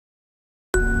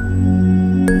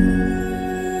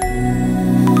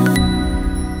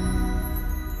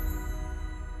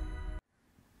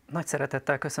Nagy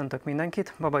szeretettel köszöntök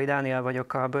mindenkit. Babai Dániel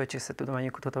vagyok a Bölcsészettudományi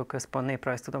Kutatóközpont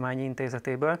Néprajztudományi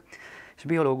Intézetéből, és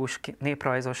biológus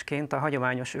néprajzosként a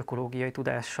hagyományos ökológiai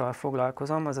tudással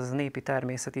foglalkozom, azaz a népi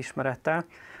természetismerettel,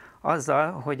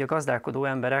 azzal, hogy a gazdálkodó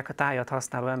emberek, a tájat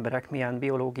használó emberek milyen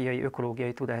biológiai,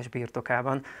 ökológiai tudás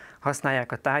birtokában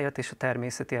használják a tájat és a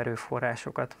természeti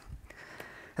erőforrásokat.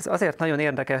 Ez azért nagyon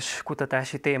érdekes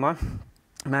kutatási téma,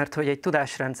 mert hogy egy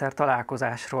tudásrendszer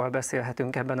találkozásról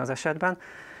beszélhetünk ebben az esetben.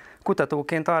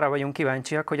 Kutatóként arra vagyunk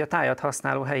kíváncsiak, hogy a tájat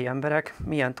használó helyi emberek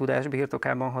milyen tudás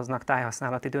birtokában hoznak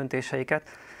tájhasználati döntéseiket,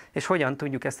 és hogyan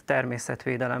tudjuk ezt a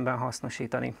természetvédelemben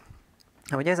hasznosítani.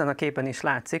 Ahogy ezen a képen is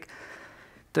látszik,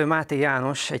 Máté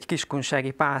János, egy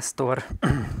kiskunsági pásztor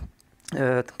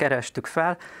kerestük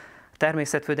fel,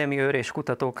 természetvédelmi őr és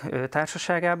kutatók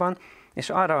társaságában, és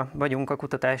arra vagyunk a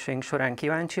kutatásaink során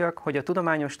kíváncsiak, hogy a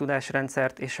tudományos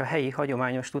tudásrendszert és a helyi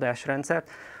hagyományos tudásrendszert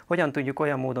hogyan tudjuk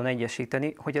olyan módon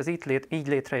egyesíteni, hogy az így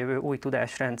létrejövő új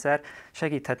tudásrendszer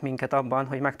segíthet minket abban,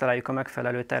 hogy megtaláljuk a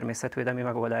megfelelő természetvédelmi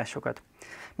megoldásokat.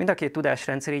 Mind a két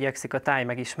tudásrendszer igyekszik a táj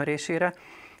megismerésére,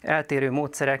 eltérő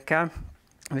módszerekkel,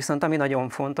 viszont ami nagyon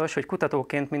fontos, hogy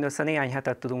kutatóként mindössze néhány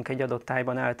hetet tudunk egy adott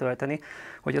tájban eltölteni,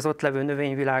 hogy az ott levő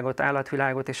növényvilágot,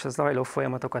 állatvilágot és a zajló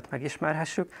folyamatokat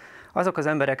megismerhessük. Azok az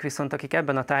emberek viszont, akik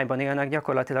ebben a tájban élnek,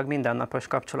 gyakorlatilag mindennapos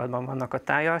kapcsolatban vannak a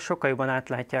tájjal, sokkal jobban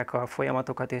átlátják a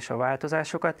folyamatokat és a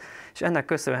változásokat, és ennek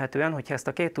köszönhetően, hogyha ezt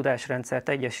a két tudásrendszert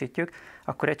egyesítjük,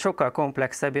 akkor egy sokkal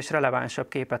komplexebb és relevánsabb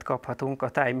képet kaphatunk a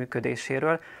táj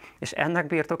működéséről, és ennek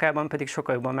birtokában pedig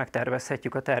sokkal jobban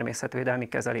megtervezhetjük a természetvédelmi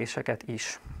kezeléseket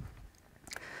is.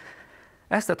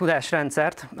 Ezt a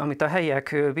tudásrendszert, amit a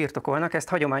helyiek birtokolnak, ezt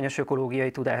hagyományos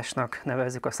ökológiai tudásnak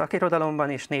nevezzük a szakirodalomban,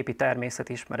 és népi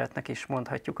természetismeretnek is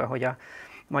mondhatjuk, ahogy a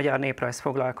magyar néprajz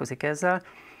foglalkozik ezzel.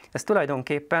 Ez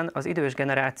tulajdonképpen az idős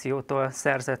generációtól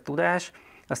szerzett tudás,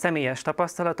 a személyes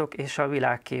tapasztalatok és a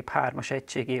világkép hármas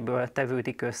egységéből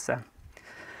tevődik össze.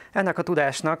 Ennek a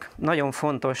tudásnak nagyon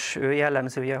fontos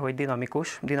jellemzője, hogy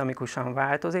dinamikusan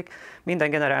változik, minden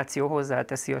generáció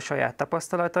hozzáteszi a saját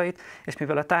tapasztalatait, és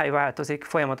mivel a táj változik,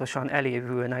 folyamatosan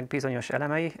elévülnek bizonyos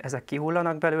elemei, ezek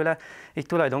kihullanak belőle, így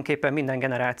tulajdonképpen minden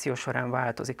generáció során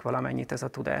változik valamennyit ez a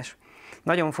tudás.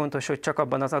 Nagyon fontos, hogy csak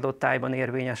abban az adott tájban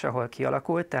érvényes, ahol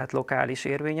kialakult, tehát lokális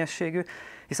érvényességű,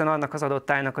 hiszen annak az adott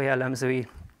tájnak a jellemzői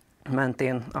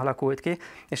mentén alakult ki,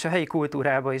 és a helyi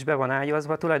kultúrába is be van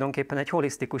ágyazva, tulajdonképpen egy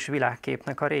holisztikus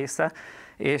világképnek a része,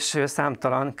 és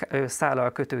számtalan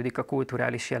szállal kötődik a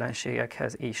kulturális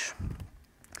jelenségekhez is.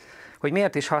 Hogy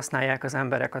miért is használják az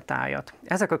emberek a tájat?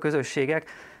 Ezek a közösségek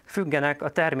függenek a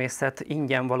természet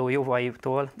ingyen való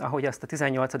jogaitól, ahogy azt a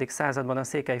 18. században a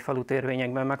székelyfalu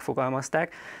törvényekben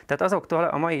megfogalmazták, tehát azoktól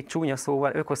a mai csúnya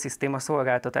szóval ökoszisztéma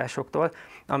szolgáltatásoktól,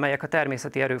 amelyek a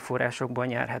természeti erőforrásokból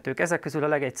nyerhetők. Ezek közül a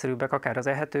legegyszerűbbek akár az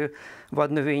ehető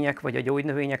vadnövények, vagy a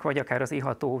gyógynövények, vagy akár az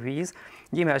iható víz.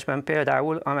 Gyimesben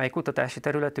például, amely kutatási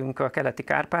területünk a keleti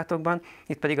Kárpátokban,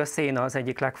 itt pedig a széna az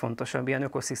egyik legfontosabb ilyen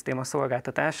ökoszisztéma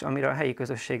szolgáltatás, amire a helyi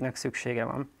közösségnek szüksége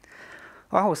van.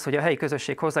 Ahhoz, hogy a helyi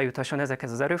közösség hozzájuthasson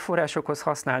ezekhez az erőforrásokhoz,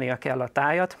 használnia kell a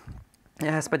tájat,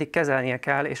 ehhez pedig kezelnie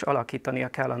kell és alakítania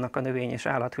kell annak a növény- és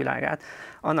állatvilágát,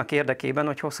 annak érdekében,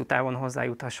 hogy hosszú távon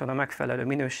hozzájuthasson a megfelelő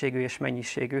minőségű és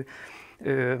mennyiségű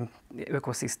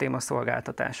ökoszisztéma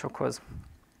szolgáltatásokhoz.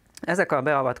 Ezek a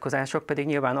beavatkozások pedig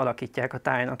nyilván alakítják a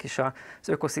tájnak is az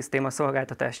ökoszisztéma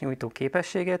szolgáltatás nyújtó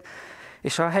képességét,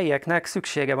 és a helyieknek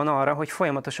szüksége van arra, hogy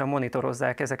folyamatosan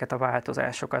monitorozzák ezeket a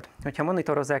változásokat. Hogyha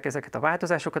monitorozzák ezeket a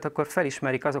változásokat, akkor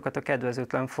felismerik azokat a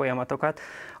kedvezőtlen folyamatokat,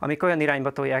 amik olyan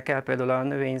irányba tolják el például a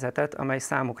növényzetet, amely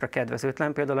számukra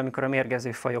kedvezőtlen, például amikor a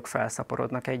mérgező fajok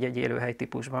felszaporodnak egy-egy élőhely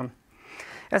típusban.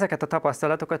 Ezeket a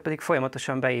tapasztalatokat pedig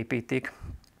folyamatosan beépítik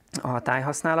a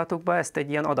tájhasználatukba, ezt egy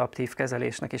ilyen adaptív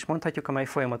kezelésnek is mondhatjuk, amely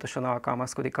folyamatosan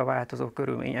alkalmazkodik a változó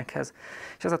körülményekhez.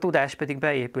 És ez a tudás pedig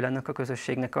beépül ennek a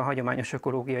közösségnek a hagyományos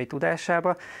ökológiai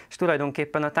tudásába, és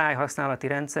tulajdonképpen a tájhasználati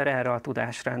rendszer erre a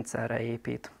tudásrendszerre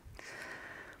épít.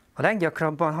 A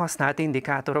leggyakrabban használt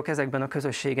indikátorok ezekben a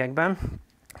közösségekben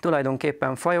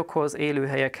tulajdonképpen fajokhoz,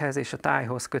 élőhelyekhez és a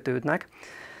tájhoz kötődnek.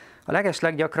 A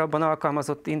leggyakrabban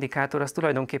alkalmazott indikátor az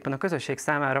tulajdonképpen a közösség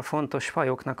számára fontos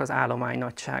fajoknak az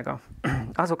állománynagysága.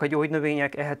 Azok a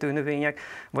gyógynövények, ehető növények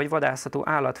vagy vadászható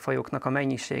állatfajoknak a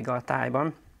mennyisége a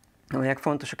tájban, amelyek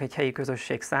fontosak egy helyi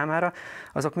közösség számára,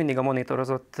 azok mindig a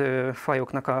monitorozott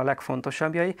fajoknak a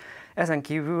legfontosabbjai. Ezen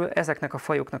kívül ezeknek a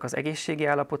fajoknak az egészségi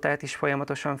állapotát is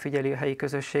folyamatosan figyeli a helyi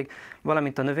közösség,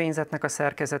 valamint a növényzetnek a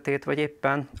szerkezetét, vagy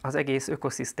éppen az egész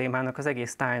ökoszisztémának, az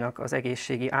egész tájnak az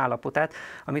egészségi állapotát,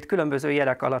 amit különböző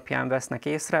jelek alapján vesznek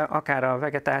észre, akár a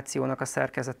vegetációnak a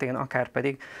szerkezetén, akár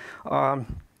pedig a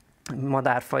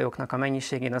madárfajoknak a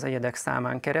mennyiségén, az egyedek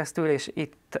számán keresztül, és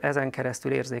itt ezen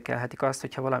keresztül érzékelhetik azt,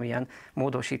 hogyha valamilyen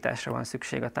módosításra van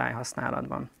szükség a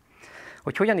tájhasználatban.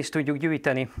 Hogy hogyan is tudjuk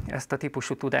gyűjteni ezt a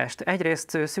típusú tudást?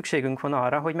 Egyrészt szükségünk van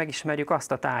arra, hogy megismerjük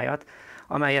azt a tájat,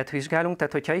 amelyet vizsgálunk,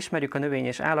 tehát hogyha ismerjük a növény-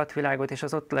 és állatvilágot és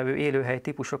az ott levő élőhely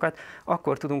típusokat,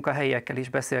 akkor tudunk a helyiekkel is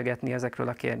beszélgetni ezekről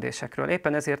a kérdésekről.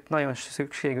 Éppen ezért nagyon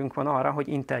szükségünk van arra, hogy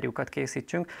interjúkat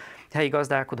készítsünk helyi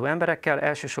gazdálkodó emberekkel,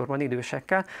 elsősorban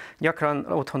idősekkel.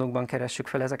 Gyakran otthonukban keressük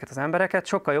fel ezeket az embereket.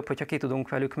 Sokkal jobb, hogyha ki tudunk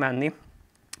velük menni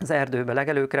az erdőbe,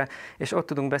 legelőkre, és ott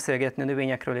tudunk beszélgetni a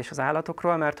növényekről és az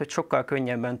állatokról, mert hogy sokkal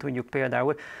könnyebben tudjuk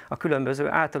például a különböző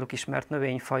általuk ismert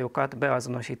növényfajokat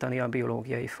beazonosítani a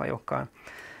biológiai fajokkal.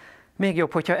 Még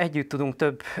jobb, hogyha együtt tudunk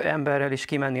több emberrel is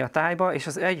kimenni a tájba, és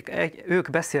ők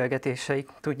beszélgetéseik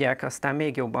tudják aztán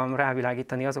még jobban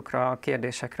rávilágítani azokra a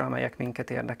kérdésekre, amelyek minket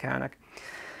érdekelnek.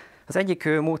 Az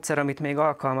egyik módszer, amit még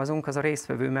alkalmazunk, az a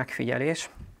résztvevő megfigyelés,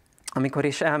 amikor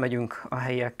is elmegyünk a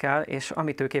helyiekkel, és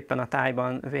amit ők éppen a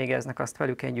tájban végeznek, azt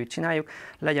velük együtt csináljuk,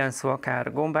 legyen szó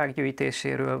akár gombák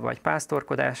gyűjtéséről, vagy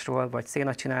pásztorkodásról, vagy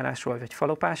szénacsinálásról, vagy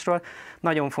falopásról.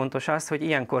 Nagyon fontos az, hogy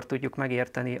ilyenkor tudjuk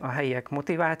megérteni a helyiek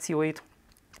motivációit,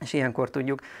 és ilyenkor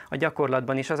tudjuk a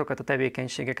gyakorlatban is azokat a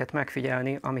tevékenységeket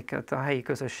megfigyelni, amiket a helyi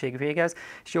közösség végez,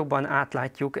 és jobban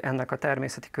átlátjuk ennek a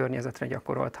természeti környezetre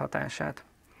gyakorolt hatását.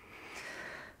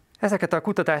 Ezeket a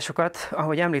kutatásokat,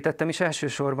 ahogy említettem is,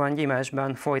 elsősorban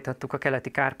Gyimesben folytattuk a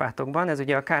keleti Kárpátokban. Ez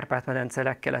ugye a Kárpát-medence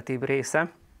legkeletibb része,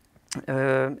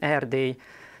 Erdély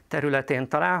területén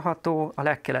található, a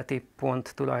legkeleti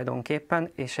pont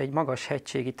tulajdonképpen, és egy magas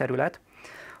hegységi terület,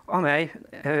 amely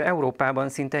Európában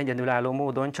szinte egyedülálló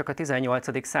módon csak a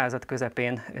 18. század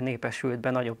közepén népesült be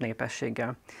nagyobb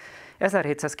népességgel.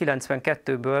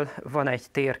 1792-ből van egy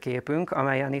térképünk,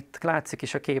 amelyen itt látszik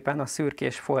is a képen, a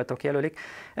szürkés foltok jelölik.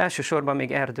 Elsősorban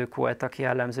még erdők voltak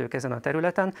jellemzők ezen a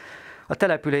területen. A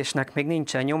településnek még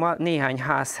nincsen nyoma, néhány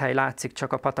házhely látszik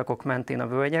csak a patakok mentén a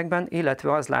völgyekben,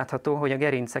 illetve az látható, hogy a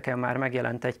gerinceken már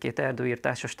megjelent egy-két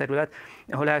erdőirtásos terület,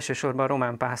 ahol elsősorban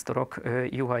román pásztorok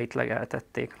juhait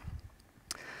legeltették.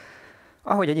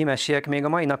 Ahogy a gyimesiek még a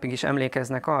mai napig is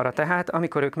emlékeznek arra tehát,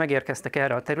 amikor ők megérkeztek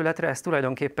erre a területre, ez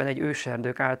tulajdonképpen egy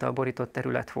őserdők által borított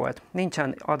terület volt.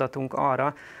 Nincsen adatunk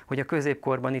arra, hogy a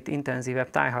középkorban itt intenzívebb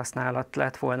tájhasználat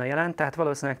lett volna jelen, tehát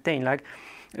valószínűleg tényleg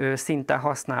szinte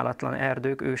használatlan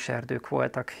erdők, őserdők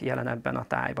voltak jelen ebben a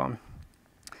tájban.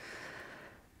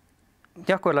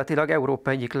 Gyakorlatilag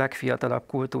Európa egyik legfiatalabb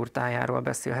kultúrtájáról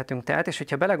beszélhetünk tehát, és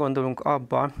hogyha belegondolunk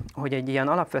abba, hogy egy ilyen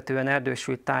alapvetően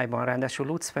erdősült tájban, ráadásul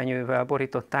lucfenyővel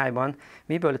borított tájban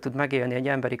miből tud megélni egy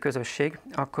emberi közösség,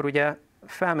 akkor ugye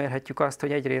felmérhetjük azt,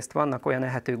 hogy egyrészt vannak olyan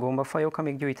ehető gombafajok,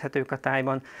 amik gyűjthetők a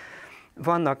tájban,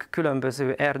 vannak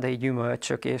különböző erdei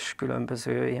gyümölcsök és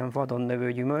különböző ilyen vadon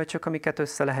növő gyümölcsök, amiket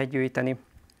össze lehet gyűjteni.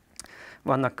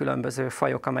 Vannak különböző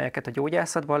fajok, amelyeket a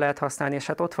gyógyászatban lehet használni, és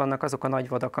hát ott vannak azok a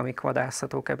nagyvadak, amik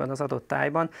vadászhatók ebben az adott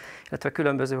tájban, illetve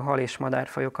különböző hal- és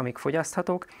madárfajok, amik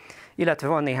fogyaszthatók, illetve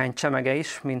van néhány csemege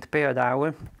is, mint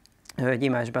például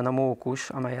Gyimesben a mókus,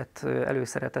 amelyet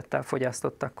előszeretettel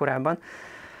fogyasztottak korábban.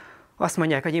 Azt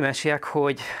mondják a gyimesiek,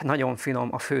 hogy nagyon finom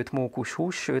a főtt mókus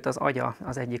hús, sőt az agya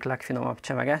az egyik legfinomabb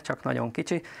csemege, csak nagyon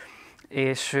kicsi,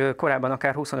 és korábban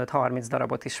akár 25-30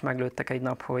 darabot is meglőttek egy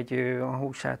nap, hogy a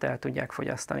húsát el tudják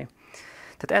fogyasztani.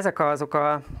 Tehát ezek azok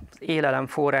az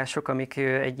élelemforrások, amik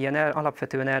egy ilyen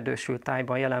alapvetően erdősült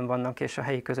tájban jelen vannak, és a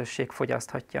helyi közösség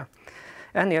fogyaszthatja.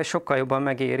 Ennél sokkal jobban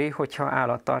megéri, hogyha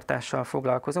állattartással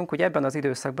foglalkozunk. Ugye ebben az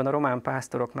időszakban a román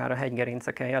pásztorok már a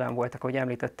hegygerinceken jelen voltak, ahogy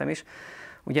említettem is.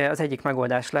 Ugye az egyik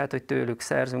megoldás lehet, hogy tőlük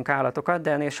szerzünk állatokat,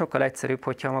 de ennél sokkal egyszerűbb,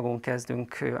 hogyha magunk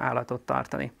kezdünk állatot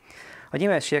tartani. A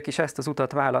gyimesiek is ezt az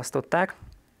utat választották,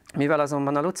 mivel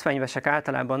azonban a lucfenyvesek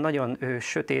általában nagyon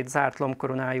sötét, zárt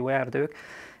lombkoronájú erdők,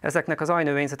 ezeknek az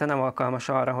ajnövényzete nem alkalmas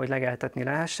arra, hogy legeltetni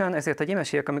lehessen, ezért a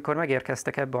gyimesiek, amikor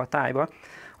megérkeztek ebbe a tájba,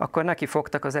 akkor neki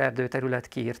fogtak az erdőterület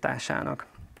kiirtásának.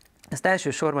 Ezt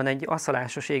elsősorban egy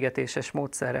asszalásos, égetéses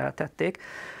módszerrel tették,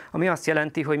 ami azt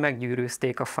jelenti, hogy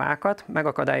meggyűrűzték a fákat,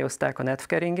 megakadályozták a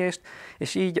nedvkeringést,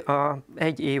 és így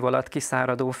egy év alatt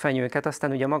kiszáradó fenyőket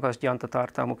aztán ugye magas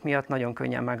gyantatartalmuk miatt nagyon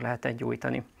könnyen meg lehetett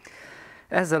gyújtani.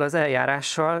 Ezzel az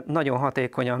eljárással nagyon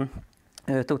hatékonyan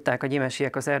tudták a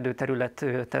gyimesiek az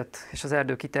erdőterületet és az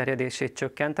erdő kiterjedését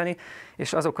csökkenteni,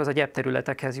 és azokhoz a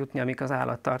gyepterületekhez jutni, amik az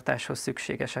állattartáshoz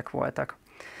szükségesek voltak.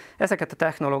 Ezeket a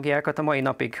technológiákat a mai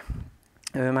napig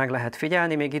meg lehet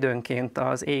figyelni, még időnként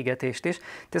az égetést is.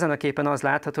 Ezen a képen az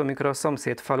látható, amikor a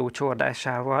szomszéd falu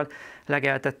csordásával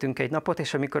legeltettünk egy napot,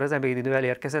 és amikor az ebédidő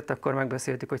elérkezett, akkor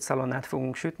megbeszéltük, hogy szalonnát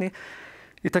fogunk sütni.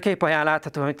 Itt a kép alján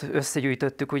látható, hogy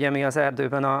összegyűjtöttük ugye mi az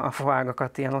erdőben a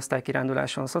faágakat ilyen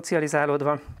osztálykiránduláson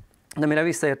szocializálódva, de mire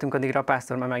visszaértünk, addigra a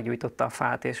pásztor már meggyújtotta a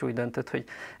fát, és úgy döntött, hogy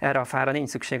erre a fára nincs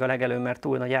szükség a legelőn, mert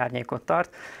túl nagy árnyékot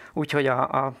tart, úgyhogy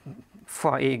a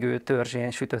fa égő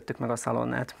törzsén sütöttük meg a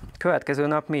szalonnát. Következő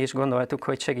nap mi is gondoltuk,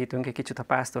 hogy segítünk egy kicsit a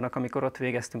pásztornak, amikor ott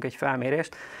végeztünk egy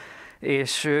felmérést,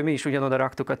 és mi is ugyanoda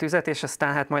raktuk a tüzet, és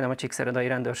aztán hát majdnem a csíkszeredai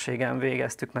rendőrségen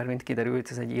végeztük, mert mint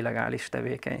kiderült, ez egy illegális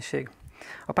tevékenység.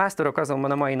 A pásztorok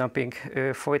azonban a mai napig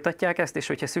folytatják ezt, és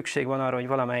hogyha szükség van arra, hogy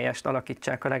valamelyest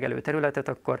alakítsák a legelő területet,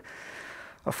 akkor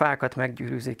a fákat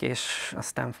meggyűrűzik, és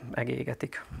aztán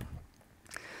megégetik.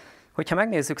 Hogyha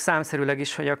megnézzük számszerűleg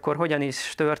is, hogy akkor hogyan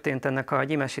is történt ennek a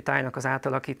gyimesi tájnak az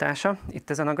átalakítása, itt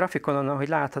ezen a grafikonon, ahogy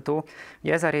látható,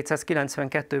 ugye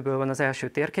 1792-ből van az első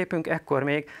térképünk, ekkor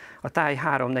még a táj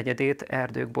 3/4-ét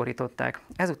erdők borították.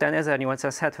 Ezután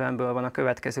 1870-ből van a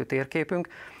következő térképünk,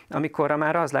 amikorra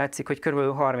már az látszik, hogy kb.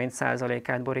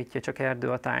 30%-át borítja csak erdő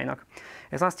a tájnak.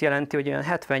 Ez azt jelenti, hogy olyan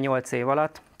 78 év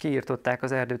alatt kiirtották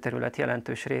az erdőterület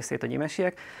jelentős részét a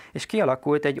gyimesiek, és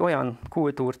kialakult egy olyan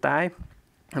kultúrtáj,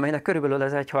 amelynek körülbelül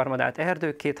az 1/3-át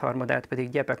erdők, 2/3-át pedig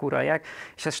gyepek uralják,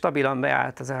 és ez stabilan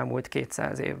beállt az elmúlt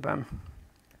 200 évben.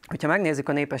 Ha megnézzük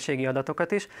a népességi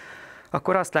adatokat is,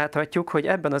 akkor azt láthatjuk, hogy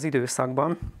ebben az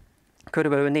időszakban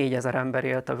körülbelül 4000 ember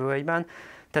élt a völgyben,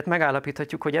 tehát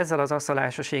megállapíthatjuk, hogy ezzel az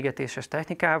asszalásos égetéses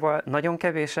technikával nagyon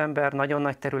kevés ember, nagyon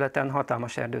nagy területen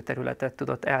hatalmas erdőterületet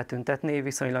tudott eltüntetni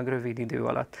viszonylag rövid idő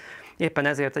alatt. Éppen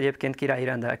ezért egyébként királyi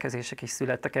rendelkezések is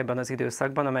születtek ebben az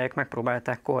időszakban, amelyek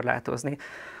megpróbálták korlátozni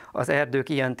az erdők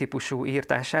ilyen típusú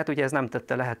írtását, ugye ez nem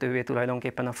tette lehetővé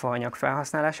tulajdonképpen a faanyag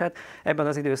felhasználását. Ebben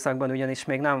az időszakban ugyanis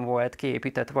még nem volt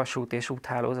kiépített vasút és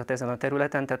úthálózat ezen a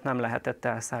területen, tehát nem lehetett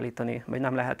elszállítani, vagy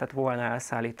nem lehetett volna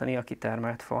elszállítani a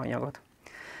kitermelt faanyagot.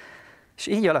 És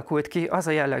így alakult ki az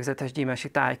a jellegzetes gyimesi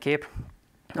tájkép,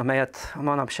 amelyet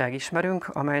manapság ismerünk,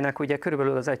 amelynek ugye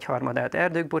körülbelül az 1/3-át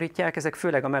erdők borítják, ezek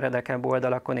főleg a meredekebb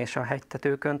oldalakon és a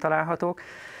hegytetőkön találhatók,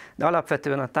 de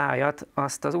alapvetően a tájat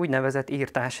azt az úgynevezett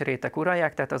írtásrétek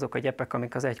uralják, tehát azok a gyepek,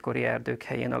 amik az egykori erdők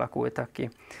helyén alakultak ki.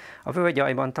 A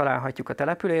völgyaljban találhatjuk a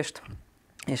települést,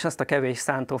 és azt a kevés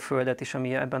szántóföldet is,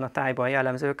 ami ebben a tájban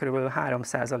jellemző, kb.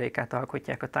 3%-át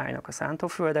alkotják a tájnak a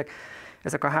szántóföldek.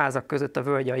 Ezek a házak között a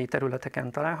völgyai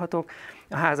területeken találhatók,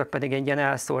 a házak pedig egy ilyen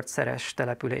elszórt szeres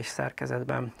település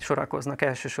szerkezetben sorakoznak,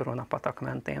 elsősoron a patak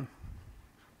mentén.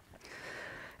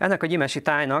 Ennek a gyimesi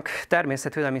tájnak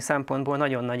természetvédelmi szempontból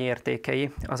nagyon nagy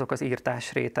értékei azok az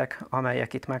írtásrétek,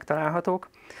 amelyek itt megtalálhatók.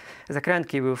 Ezek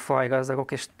rendkívül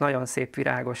fajgazdagok és nagyon szép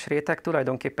virágos rétek,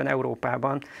 tulajdonképpen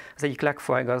Európában az egyik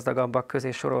legfajgazdagabbak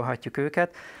közé sorolhatjuk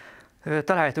őket.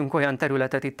 Találtunk olyan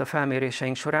területet itt a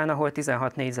felméréseink során, ahol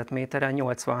 16 négyzetméteren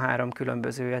 83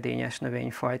 különböző edényes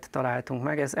növényfajt találtunk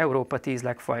meg. Ez Európa 10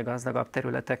 legfajgazdagabb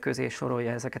területek közé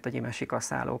sorolja ezeket a gyimesi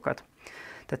kaszálókat.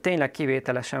 Tehát tényleg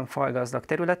kivételesen fajgazdag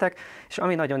területek, és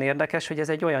ami nagyon érdekes, hogy ez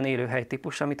egy olyan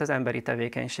élőhelytípus, amit az emberi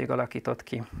tevékenység alakított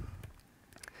ki.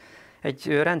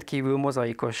 Egy rendkívül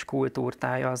mozaikos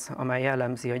kultúrtáj az, amely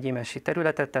jellemzi a gyimesi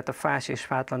területet, tehát a fás és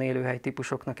fátlan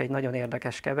élőhelytípusoknak egy nagyon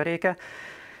érdekes keveréke.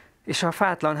 És a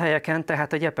fátlan helyeken,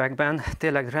 tehát a gyepekben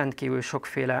tényleg rendkívül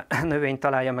sokféle növény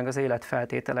találja meg az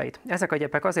életfeltételeit. Ezek a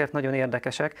gyepek azért nagyon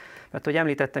érdekesek, mert ahogy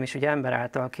említettem is, ugye ember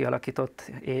által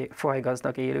kialakított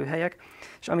fajgazdag élőhelyek,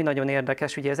 és ami nagyon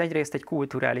érdekes, ugye ez egyrészt egy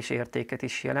kulturális értéket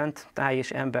is jelent, táj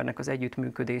és embernek az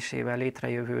együttműködésével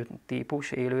létrejövő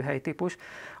típus, élőhelytípus,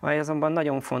 amely azonban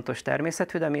nagyon fontos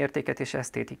természetvédelmi értéket és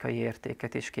esztétikai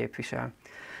értéket is képvisel.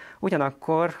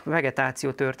 Ugyanakkor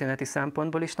vegetációtörténeti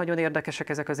szempontból is nagyon érdekesek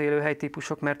ezek az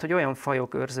élőhelytípusok, mert hogy olyan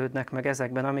fajok őrződnek meg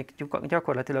ezekben, amik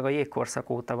gyakorlatilag a jégkorszak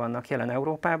óta vannak jelen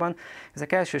Európában.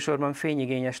 Ezek elsősorban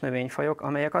fényigényes növényfajok,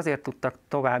 amelyek azért tudtak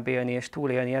tovább élni és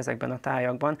túlélni ezekben a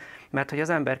tájakban, mert hogy az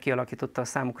ember kialakította a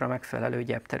számukra megfelelő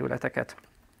gyepterületeket.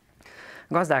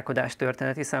 Gazdálkodás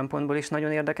történeti szempontból is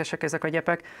nagyon érdekesek ezek a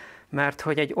gyepek, mert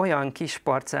hogy egy olyan kis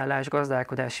parcellás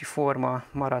gazdálkodási forma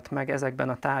maradt meg ezekben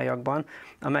a tájakban,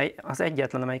 amely az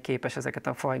egyetlen, amely képes ezeket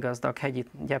a fajgazdag hegyi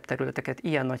gyepterületeket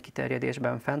ilyen nagy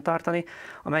kiterjedésben fenntartani,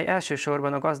 amely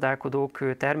elsősorban a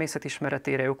gazdálkodók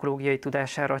természetismeretére, ökológiai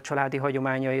tudására, a családi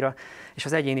hagyományaira és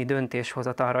az egyéni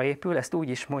döntéshozatalra épül. Ezt úgy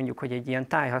is mondjuk, hogy egy ilyen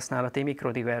tájhasználati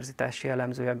mikrodiverzitás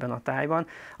jellemző ebben a tájban,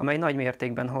 amely nagy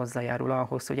mértékben hozzájárul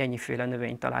ahhoz, hogy ennyiféle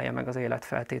növény találja meg az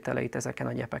életfeltételeit ezeken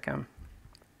a gyepeken.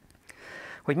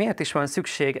 Hogy miért is van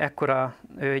szükség ekkora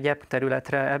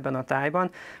gyepterületre ebben a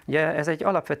tájban? Ugye ez egy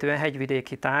alapvetően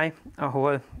hegyvidéki táj,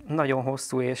 ahol nagyon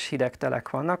hosszú és hideg telek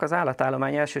vannak. Az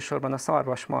állatállomány elsősorban a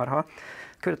szarvasmarha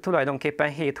tulajdonképpen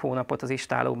 7 hónapot az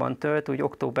istállóban tölt, úgy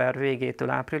október végétől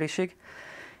áprilisig,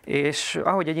 És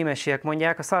ahogy a gyimesiek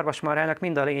mondják, a szarvasmarhának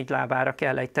mind a 4 lábára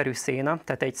kell egy terű széna,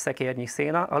 tehát egy szekérnyi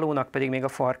széna, a lónak pedig még a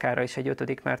farkára is egy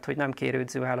 5., mert hogy nem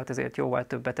kérődző állat, ezért jóval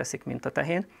többet eszik, mint a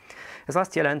tehén. Ez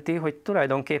azt jelenti, hogy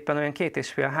tulajdonképpen olyan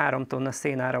 2,5–3 tonna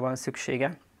szénára van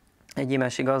szüksége egy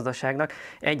gyimesi gazdaságnak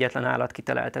egyetlen állat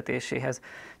kiteleltetéséhez.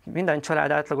 Minden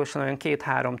család átlagosan olyan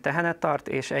 2–3 tehenet tart,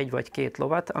 és 1 vagy 2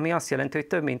 lovat, ami azt jelenti, hogy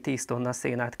több mint 10 tonna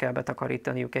szénát kell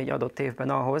betakarítaniuk egy adott évben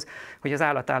ahhoz, hogy az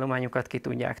állatállományukat ki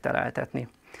tudják teleltetni.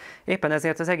 Éppen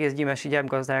ezért az egész gyimesi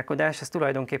gyepgazdálkodás, ez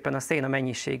tulajdonképpen a széna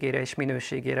mennyiségére és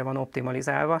minőségére van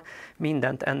optimalizálva,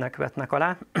 mindent ennek vetnek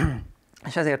alá,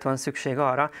 és ezért van szükség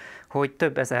arra, hogy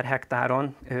több ezer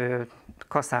hektáron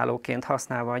kaszálóként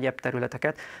használva a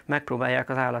gyepterületeket megpróbálják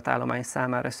az állatállomány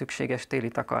számára szükséges téli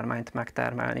takarmányt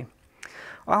megtermelni.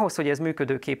 Ahhoz, hogy ez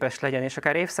működőképes legyen, és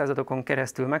akár évszázadokon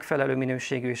keresztül megfelelő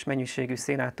minőségű és mennyiségű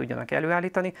szénát tudjanak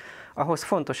előállítani, ahhoz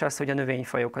fontos az, hogy a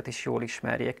növényfajokat is jól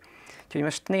ismerjék. Úgyhogy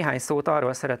most néhány szót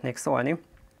arról szeretnék szólni,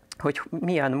 hogy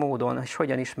milyen módon és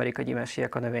hogyan ismerik a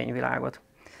gyimesiek a növényvilágot.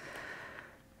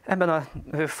 Ebben a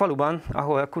faluban,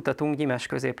 ahol kutatunk Gyimes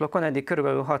középlokon, eddig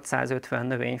kb. 650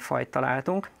 növényfajt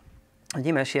találtunk. A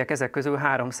gyimesiek ezek közül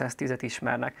 310-et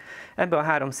ismernek. Ebben a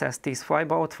 310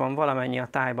 fajban ott van valamennyi a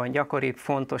tájban gyakoribb,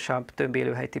 fontosabb, több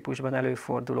élőhelytípusban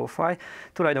előforduló faj.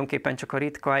 Tulajdonképpen csak a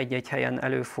ritka, egy-egy helyen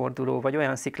előforduló, vagy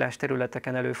olyan sziklás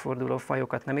területeken előforduló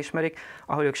fajokat nem ismerik,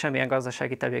 ahol ők semmilyen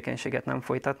gazdasági tevékenységet nem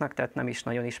folytatnak, tehát nem is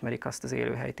nagyon ismerik azt az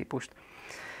élőhelytípust.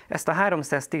 Ezt a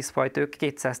 310 fajt ők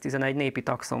 211 népi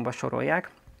taxonba sorolják,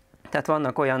 tehát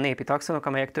vannak olyan népi taxonok,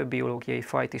 amelyek több biológiai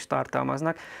fajt is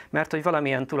tartalmaznak, mert hogy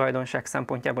valamilyen tulajdonság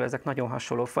szempontjából ezek nagyon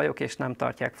hasonló fajok, és nem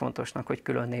tartják fontosnak, hogy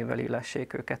külön névvel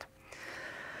illessék őket.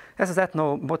 Ez az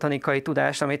etnobotanikai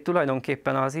tudás, amit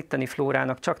tulajdonképpen az itteni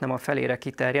flórának csak nem a felére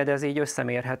kiterjed, ez így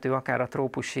összemérhető akár a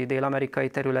trópusi dél-amerikai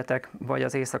területek, vagy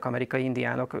az észak-amerikai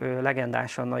indiánok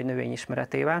legendásan nagy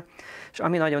növényismeretével. És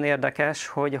ami nagyon érdekes,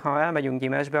 hogy ha elmegyünk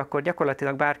Gyimesbe, akkor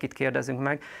gyakorlatilag bárkit kérdezünk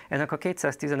meg, ennek a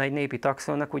 211 népi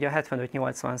taxonnak ugye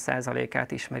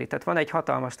 75–80%-át ismeri. Tehát van egy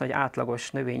hatalmas nagy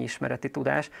átlagos növényismereti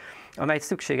tudás, amely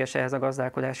szükséges ehhez a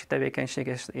gazdálkodási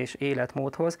tevékenység és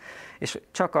életmódhoz, és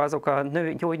csak azok a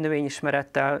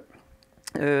gyógynövényismerettel,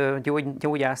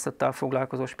 gyógyászattal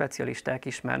foglalkozó specialisták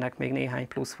ismernek még néhány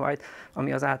plusz fajt,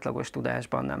 ami az átlagos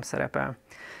tudásban nem szerepel.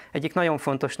 Egyik nagyon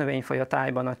fontos növényfaj a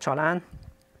tájban a csalán,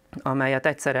 amelyet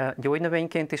egyszerre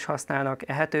gyógynövényként is használnak,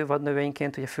 ehető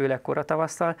vadnövényként, ugye főleg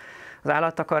koratavasszal, az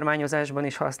állattakarmányozásban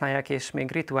is használják, és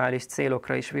még rituális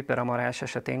célokra is viperamarás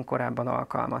esetén korábban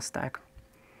alkalmazták.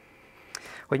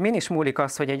 Hogy min is múlik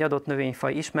az, hogy egy adott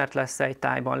növényfaj ismert lesz-e egy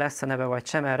tájban, lesz-e neve vagy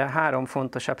sem, erre 3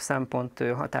 fontosabb szempont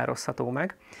határozható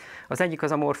meg. Az egyik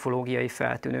az a morfológiai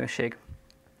feltűnőség.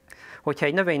 Hogyha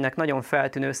egy növénynek nagyon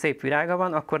feltűnő, szép virága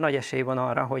van, akkor nagy esély van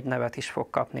arra, hogy nevet is fog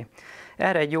kapni.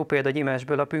 Erre egy jó példa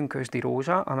Gyimesből a pünkösdi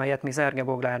rózsa, amelyet mi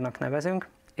zergeboglárnak nevezünk,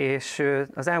 és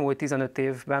az elmúlt 15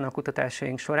 évben a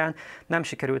kutatásaink során nem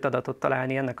sikerült adatot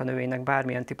találni ennek a növénynek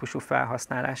bármilyen típusú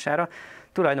felhasználására,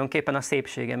 tulajdonképpen a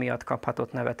szépsége miatt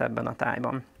kaphatott nevet ebben a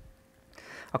tájban.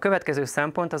 A következő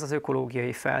szempont az az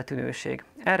ökológiai feltűnőség.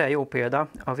 Erre jó példa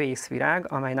a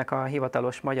vészvirág, amelynek a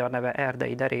hivatalos magyar neve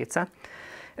erdei deréce.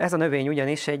 Ez a növény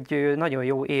ugyanis egy nagyon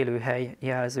jó élőhely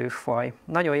jelző faj.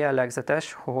 Nagyon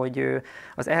jellegzetes, hogy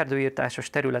az erdőirtásos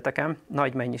területeken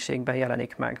nagy mennyiségben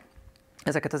jelenik meg.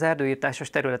 Ezeket az erdőirtásos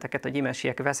területeket a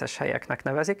gyimesiek veszes helyeknek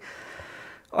nevezik,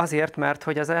 azért, mert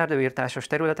hogy az erdőirtásos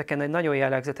területeken egy nagyon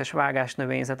jellegzetes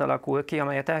vágásnövényzet alakul ki,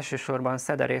 amelyet elsősorban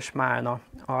szeder és málna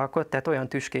alkot, tehát olyan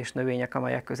tüskés növények,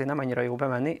 amelyek közé nem annyira jó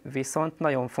bemenni, viszont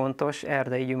nagyon fontos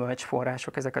erdei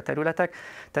gyümölcsforrások ezek a területek,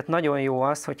 tehát nagyon jó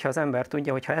az, hogyha az ember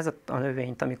tudja, hogy ha ez a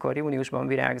növényt, amikor júniusban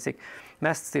virágzik,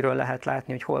 messziről lehet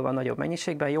látni, hogy hol van nagyobb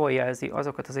mennyiségben, jól jelzi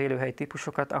azokat az élőhely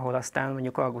típusokat, ahol aztán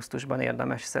mondjuk augusztusban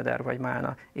érdemes szeder vagy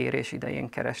málna érés idején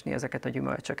keresni ezeket a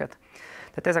gyümölcsöket.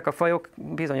 Tehát ezek a fajok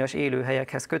bizonyos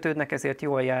élőhelyekhez kötődnek, ezért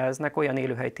jól jeleznek olyan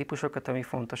élőhely típusokat, ami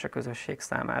fontos a közösség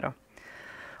számára.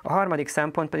 A harmadik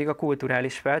szempont pedig a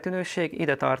kulturális feltűnőség.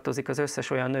 Ide tartozik az összes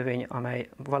olyan növény, amely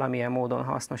valamilyen módon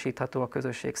hasznosítható a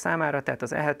közösség számára, tehát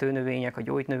az ehető növények, a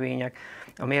gyógynövények,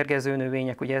 a mérgező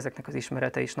növények, ugye ezeknek az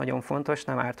ismerete is nagyon fontos,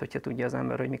 nem árt, hogyha tudja az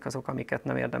ember, hogy mik azok, amiket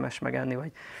nem érdemes megenni,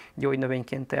 vagy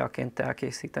gyógynövényként, teaként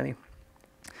elkészíteni.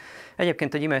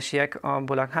 Egyébként a gyimesiek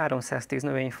abból a 310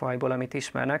 növényfajból, amit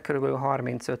ismernek, kb.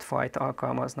 35 fajt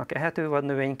alkalmaznak ehető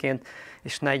vadnövényként,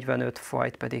 és 45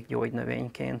 fajt pedig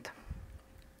gyógynövényként.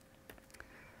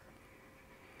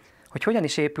 Hogy hogyan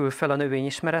is épül fel a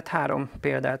növényismeret, 3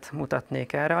 példát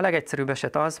mutatnék erre. A legegyszerűbb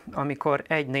eset az, amikor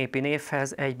egy népi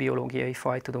névhez egy biológiai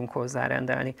fajt tudunk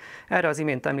hozzárendelni. Erre az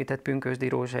imént említett pünkösdi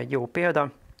rózsa egy jó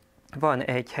példa. van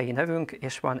egy helyi nevünk,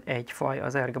 és van egy faj,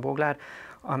 az ergeboglár,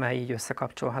 amely így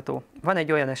összekapcsolható. Van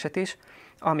egy olyan eset is,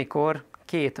 amikor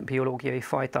két biológiai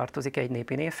faj tartozik egy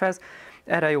népi névhez.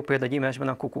 Erre jó példa Gyimesben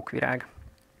a kukukkvirág.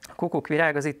 A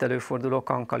kukukkvirág az itt előforduló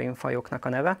kankalin fajoknak a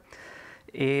neve,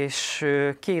 és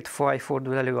két faj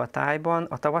fordul elő a tájban,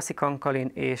 a tavaszi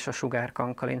kankalin és a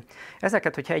sugárkankalin.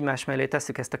 Ezeket, hogyha egymás mellé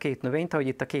tesszük ezt a két növényt, ahogy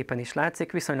itt a képen is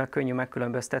látszik, viszonylag könnyű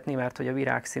megkülönböztetni, mert hogy a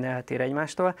virágszíne eltér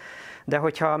egymástól, de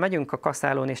hogyha megyünk a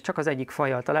kaszálón és csak az egyik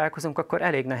fajjal találkozunk, akkor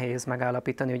elég nehéz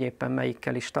megállapítani, hogy éppen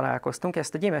melyikkel is találkoztunk.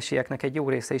 Ezt a gyimesieknek egy jó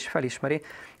része is felismeri,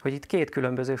 hogy itt két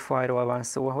különböző fajról van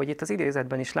szó. Ahogy itt az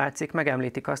idézetben is látszik,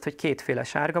 megemlítik azt, hogy kétféle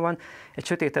sárga van, egy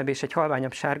sötétebb és egy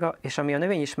halványabb sárga, és ami a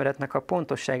növényismeretnek a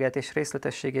pontosságát és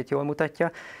részletességét jól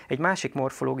mutatja, egy másik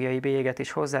morfológiai bélyeget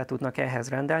is hozzá tudnak ehhez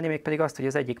rendelni, mégpedig azt, hogy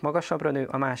az egyik magasabbra nő,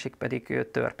 a másik pedig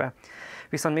törpe.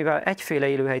 Viszont mivel egyféle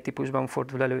élőhelytípusban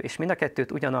fordul elő, és mind a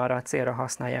kettőt ugyanarra a célra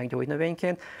használják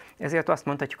gyógynövényként, ezért azt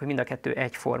mondhatjuk, hogy mind a kettő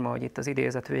egyforma, hogy itt az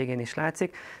idézet végén is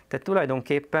látszik. Tehát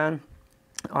tulajdonképpen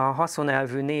a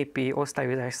haszonelvű népi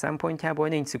osztályozás szempontjából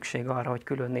nincs szükség arra, hogy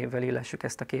külön névvel illessük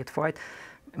ezt a két fajt,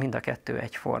 mind a kettő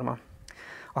egyforma.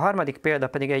 A harmadik példa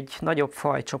pedig egy nagyobb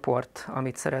fajcsoport,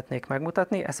 amit szeretnék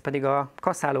megmutatni, ez pedig a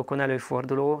kaszálókon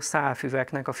előforduló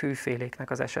szálfüveknek, a fűféléknek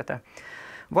az esete.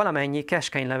 Valamennyi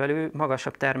keskenylevelű,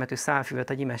 magasabb termetű szálfüvet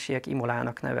a gyimesiek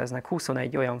imolának neveznek.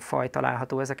 21 olyan faj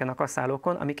található ezeken a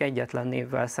kaszálókon, amik egyetlen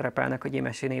névvel szerepelnek a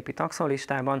gyimesi népi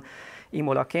taxonlistában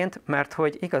imolaként, mert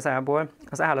hogy igazából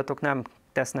az állatok nem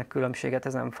tesznek különbséget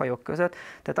ezen fajok között,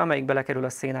 tehát amelyik belekerül a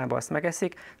szénába, azt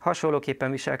megeszik.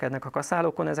 Hasonlóképpen viselkednek a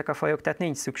kaszálókon ezek a fajok, tehát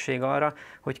nincs szükség arra,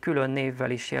 hogy külön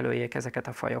névvel is jelöljék ezeket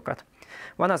a fajokat.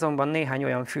 Van azonban néhány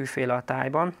olyan fűféle a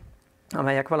tájban,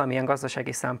 amelyek valamilyen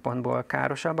gazdasági szempontból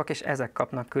károsabbak, és ezek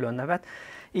kapnak külön nevet.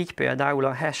 Így például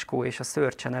a heskó és a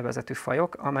szörcse nevezetű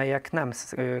fajok, amelyek nem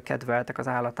kedveltek az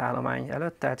állatállomány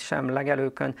előtt, tehát sem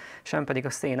legelőkön, sem pedig a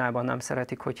szénában nem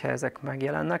szeretik, hogyha ezek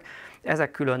megjelennek.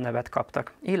 Ezek külön nevet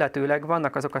kaptak. Illetőleg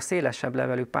vannak azok a szélesebb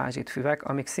levelű pázsitfüvek,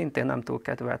 amik szintén nem túl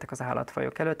kedveltek az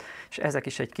állatfajok előtt, és ezek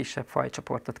is egy kisebb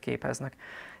fajcsoportot képeznek.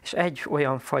 És egy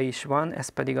olyan faj is van, ez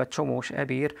pedig a csomós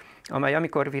ebír, amely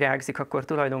amikor virágzik, akkor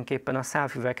tulajdonképpen a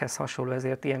szálfüvekhez hasonló,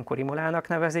 ezért ilyenkor imolának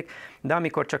nevezik, de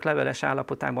amikor csak leveles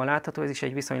állapotában látható, ez is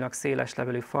egy viszonylag széles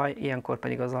levelű faj, ilyenkor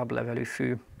pedig az ablevelű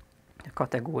fű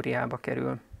kategóriába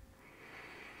kerül.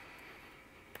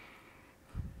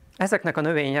 Ezeknek a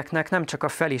növényeknek nem csak a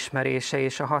felismerése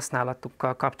és a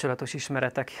használatukkal kapcsolatos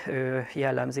ismeretek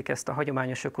jellemzik ezt a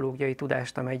hagyományos ökológiai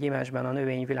tudást, amely Gyimesben a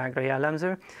növényvilágra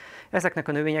jellemző. Ezeknek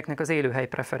a növényeknek az élőhely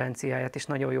preferenciáját is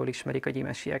nagyon jól ismerik a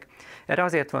gyimesiek. Erre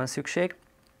azért van szükség,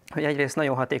 hogy egyrészt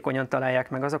nagyon hatékonyan találják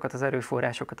meg azokat az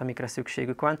erőforrásokat, amikre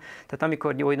szükségük van. Tehát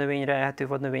amikor gyógynövényre, ehető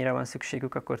vadnövényre van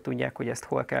szükségük, akkor tudják, hogy ezt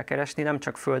hol kell keresni, nem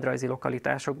csak földrajzi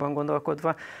lokalitásokban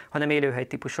gondolkodva, hanem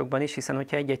élőhelytípusokban is, hiszen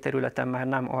hogyha egy-egy területen már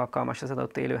nem alkalmas az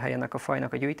adott élőhelyenek a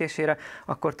fajnak a gyűjtésére,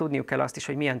 akkor tudniuk kell azt is,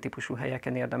 hogy milyen típusú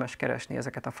helyeken érdemes keresni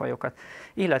ezeket a fajokat.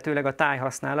 Illetőleg a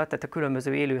tájhasználat, tehát a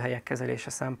különböző élőhelyek kezelése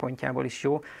szempontjából is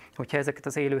jó, hogyha ezeket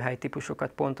az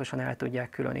élőhelytípusokat pontosan el tudják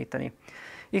különíteni.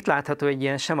 Itt látható egy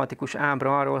ilyen sematikus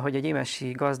ábra arról, hogy a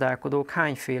gyimesi gazdálkodók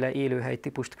hányféle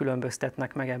élőhelytípust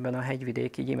különböztetnek meg ebben a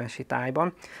hegyvidéki gyimesi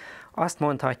tájban. Azt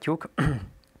mondhatjuk,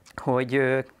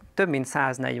 hogy több mint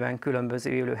 140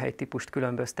 különböző élőhelytípust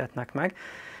különböztetnek meg.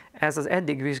 Ez az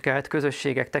eddig vizsgált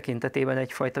közösségek tekintetében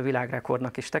egyfajta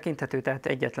világrekordnak is tekinthető, tehát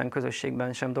egyetlen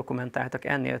közösségben sem dokumentáltak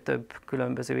ennél több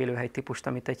különböző élőhelytípust,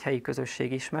 amit egy helyi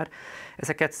közösség ismer.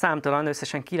 Ezeket számtalan,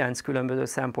 összesen 9 különböző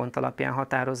szempont alapján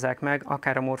határozzák meg,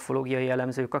 akár a morfológiai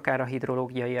jellemzők, akár a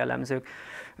hidrológiai jellemzők,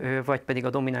 vagy pedig a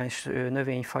domináns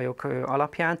növényfajok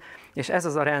alapján, és ez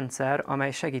az a rendszer,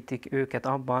 amely segítik őket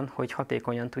abban, hogy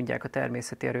hatékonyan tudják a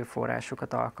természeti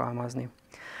erőforrásokat alkalmazni.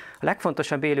 A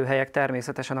legfontosabb élőhelyek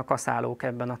természetesen a kaszálók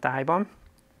ebben a tájban.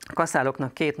 A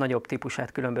kaszálóknak két nagyobb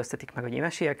típusát különböztetik meg a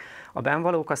gyimesiek, a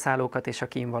bennvaló kaszálókat és a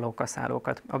kínvaló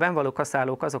kaszálókat. A bennvaló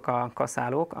kaszálók azok a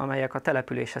kaszálók, amelyek a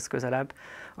településhez közelebb,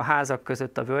 a házak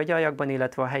között a völgyaljakban,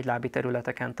 illetve a hegylábi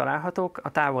területeken találhatók,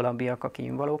 a távolabbiak a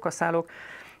kínvaló kaszálók.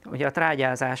 Ugye a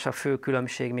trágyázás a fő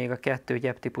különbség még a kettő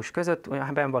gyeptípus között, a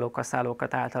bennvaló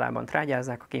kaszálókat általában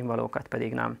trágyázzák, a kínvalókat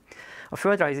pedig nem. A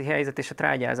földrajzi helyzet és a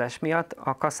trágyázás miatt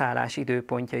a kaszálás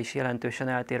időpontja is jelentősen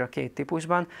eltér a két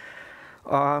típusban.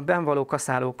 A bennvaló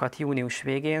kaszálókat június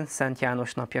végén, Szent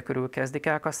János napja körül kezdik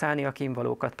el kaszálni, a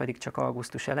kínvalókat pedig csak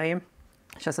augusztus elején.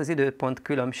 És ez az időpont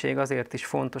különbség azért is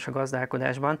fontos a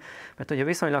gazdálkodásban, mert ugye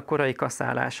viszonylag korai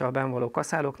kaszálása a bennvaló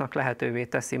kaszálóknak lehetővé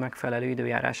teszi megfelelő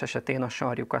időjárás esetén a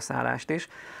sarjú kaszálást is,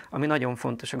 ami nagyon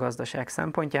fontos a gazdaság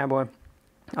szempontjából.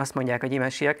 Azt mondják a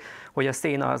gyimesiek, hogy a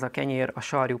széna az a kenyér, a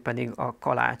sarjú pedig a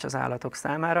kalács az állatok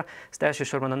számára. Ezt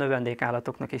elsősorban a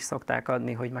növendékállatoknak is szokták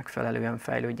adni, hogy megfelelően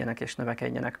fejlődjenek és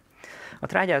növekedjenek. A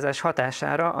trágyázás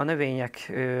hatására a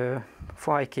növények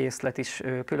fajkészlet is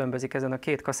különbözik ezen a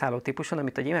két kaszáló típuson,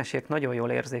 amit a gyimesiek nagyon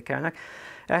jól érzékelnek.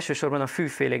 Elsősorban a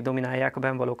fűfélék dominálják a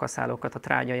benvaló kaszálókat a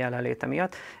trágya jelenléte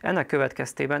miatt. Ennek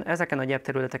következtében ezeken a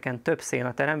gyepterületeken több szén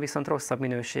a terem, viszont rosszabb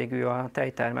minőségű a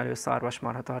tejtermelő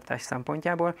szarvasmarhatartás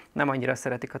szempontjából. Nem annyira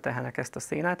szeretik a tehenek ezt a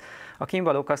szénát. A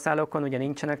kínvaló kaszálókon ugye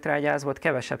nincsenek trágyázva, ott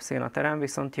kevesebb szén a terem,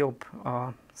 viszont jobb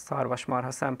a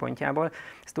szarvasmarha szempontjából.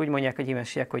 Ezt úgy mondják a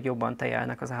gyimesiek, hogy jobban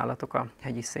tejelnek az állatok a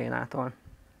hegyi szénától.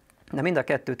 De mind a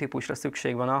kettő típusra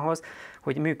szükség van ahhoz,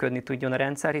 hogy működni tudjon a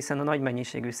rendszer, hiszen a nagy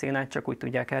mennyiségű szénát csak úgy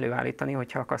tudják előállítani,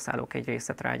 hogyha a kaszálók egy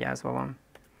része trágyázva van.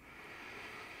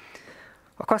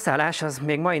 A kaszálás az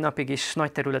még mai napig is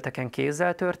nagy területeken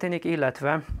kézzel történik,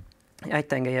 illetve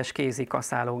egytengelyes kézi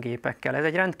kaszálógépekkel. Ez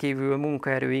egy rendkívül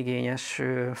munkaerőigényes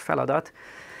feladat,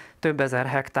 több ezer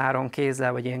hektáron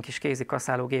kézzel vagy ilyen kis kézi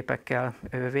kaszálógépekkel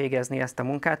végezni ezt a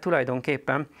munkát.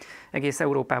 Tulajdonképpen egész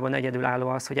Európában egyedülálló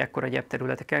az, hogy ekkora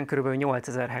gyepterületeken, kb.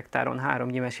 8000 hektáron 3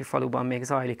 gyimesi faluban még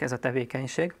zajlik ez a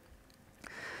tevékenység.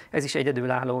 Ez is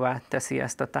egyedülállóvá teszi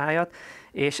ezt a tájat,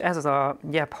 és ez az a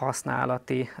gyep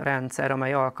használati rendszer,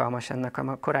 amely alkalmas ennek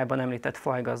a korábban említett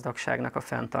fajgazdagságnak a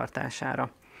fenntartására.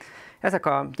 Ezek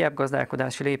a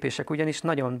gyepgazdálkodási lépések ugyanis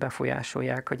nagyon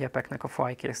befolyásolják a gyepeknek a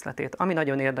fajkészletét. Ami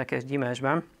nagyon érdekes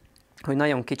Gyimesben, hogy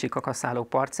nagyon kicsik a kaszáló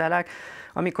parcellák.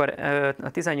 Amikor a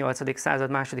 18. század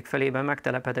második felében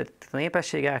megtelepedett a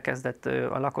népesség, elkezdett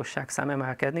a lakosság szám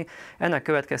emelkedni. Ennek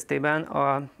következtében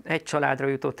egy családra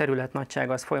jutó terület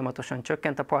nagysága az folyamatosan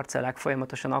csökkent, a parcellák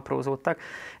folyamatosan aprózódtak,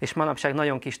 és manapság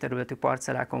nagyon kis területű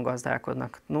parcellákon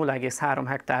gazdálkodnak. 0,3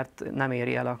 hektárt nem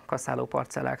éri el a kaszáló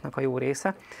parcelláknak a jó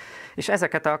része. És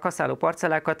ezeket a kaszáló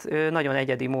parcellákat nagyon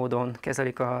egyedi módon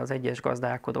kezelik az egyes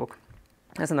gazdálkodók.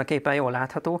 Ezen a képen jól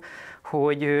látható,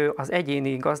 hogy az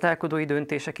egyéni gazdálkodói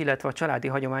döntések, illetve a családi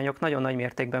hagyományok nagyon nagy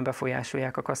mértékben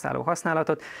befolyásolják a kaszáló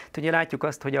használatot. Itt ugye látjuk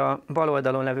azt, hogy a bal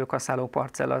oldalon levő kaszáló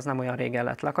parcella az nem olyan régen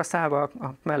lett lekaszálva,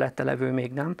 a mellette levő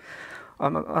még nem.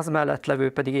 Az mellett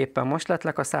levő pedig éppen most lett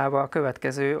lekaszálva, a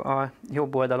következő a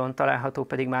jobb oldalon található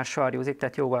pedig már sarjúzik,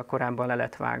 tehát jóval korábban le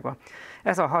lett vágva.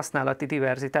 Ez a használati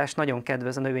diverzitás nagyon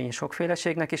kedvez a növényi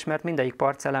sokféleségnek is, mert mindegyik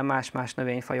parcellán más-más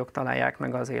növényfajok találják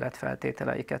meg az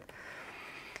életfeltételeiket.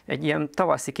 Egy ilyen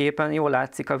tavaszi képen jól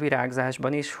látszik a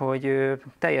virágzásban is, hogy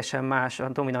teljesen más a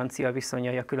dominancia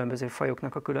viszonyai a különböző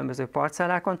fajoknak a különböző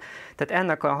parcellákon, tehát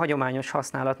ennek a hagyományos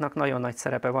használatnak nagyon nagy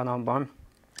szerepe van abban,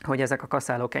 hogy ezek a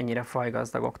kaszálók ennyire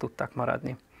fajgazdagok tudtak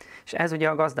maradni. És ez ugye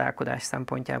a gazdálkodás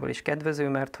szempontjából is kedvező,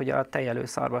 mert hogy a tejelő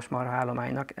szarvasmarha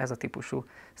állománynak ez a típusú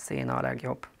széna a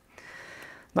legjobb.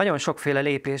 Nagyon sokféle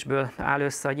lépésből áll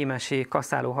össze a gyimesi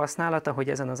kaszáló használata, hogy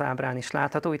ezen az ábrán is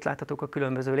látható, itt láthatók a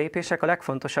különböző lépések. A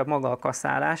legfontosabb maga a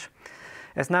kaszálás.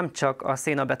 Ez nem csak a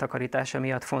széna betakarítása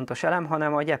miatt fontos elem,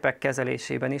 hanem a gyepek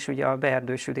kezelésében is, ugye a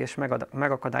beerdősödés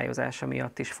megakadályozása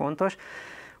miatt is fontos.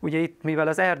 Ugye itt, mivel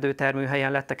az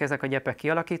erdőtermőhelyen lettek ezek a gyepek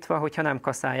kialakítva, hogyha nem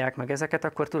kaszálják meg ezeket,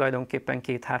 akkor tulajdonképpen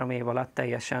 2-3 év alatt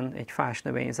teljesen egy fás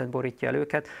növényzet borítja el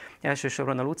őket.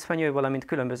 Elsősorban a lucfenyő, valamint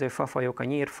különböző fafajok, a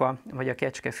nyírfa vagy a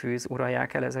kecskefűz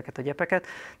uralják el ezeket a gyepeket.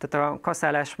 Tehát a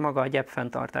kaszálás maga a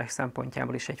gyepfenntartás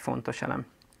szempontjából is egy fontos elem.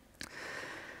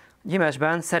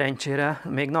 Gyimesben szerencsére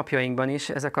még napjainkban is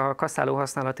ezek a kaszáló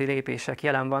használati lépések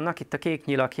jelen vannak. Itt a kék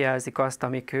nyilak jelzik azt,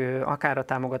 amik akár a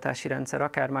támogatási rendszer,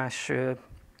 akár más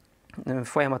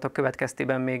folyamatok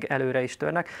következtében még előre is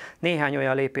törnek. Néhány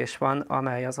olyan lépés van,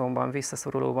 amely azonban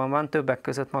visszaszorulóban van, többek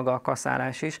között maga a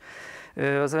kaszálás is.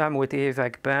 Az elmúlt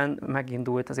években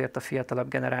megindult azért a fiatalabb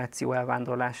generáció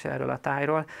elvándorlása erről a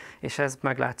tájról, és ez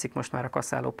meglátszik most már a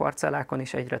kaszáló parcellákon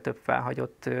is, egyre több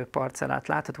felhagyott parcellát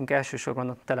láthatunk, elsősorban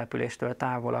a településtől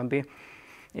távolabbi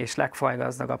és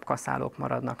legfajgazdagabb kaszálók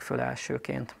maradnak föl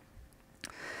elsőként.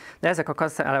 De ezek a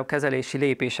kaszálókezelési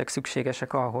lépések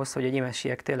szükségesek ahhoz, hogy a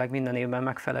gyimesiek tényleg minden évben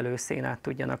megfelelő szénát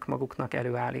tudjanak maguknak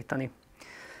előállítani.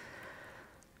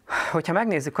 Hogyha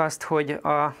megnézzük azt, hogy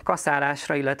a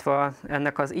kaszálásra, illetve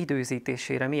ennek az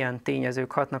időzítésére milyen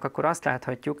tényezők hatnak, akkor azt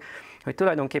láthatjuk, hogy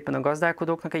tulajdonképpen a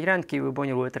gazdálkodóknak egy rendkívül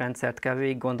bonyolult rendszert kell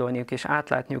végiggondolniuk és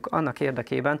átlátniuk annak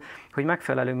érdekében, hogy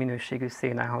megfelelő minőségű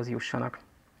szénához jussanak.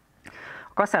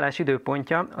 A kaszálás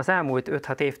időpontja az elmúlt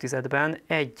 5-6 évtizedben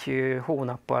egy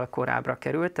hónappal korábbra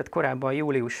került, tehát korábban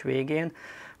július végén,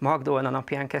 Magdolna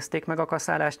napján kezdték meg a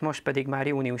kaszálást, most pedig már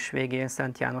június végén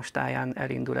Szent János táján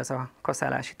elindul ez a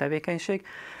kaszálási tevékenység.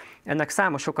 Ennek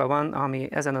számos oka van, ami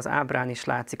ezen az ábrán is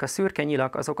látszik. A szürke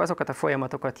nyilak azokat a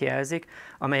folyamatokat jelzik,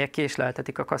 amelyek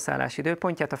késleltetik a kaszálás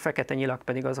időpontját, a fekete nyilak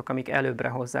pedig azok, amik előbbre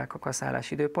hozzák a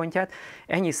kaszálás időpontját.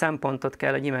 Ennyi szempontot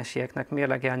kell a gyimesieknek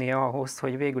mérlegelnie ahhoz,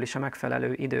 hogy végül is a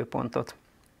megfelelő időpontot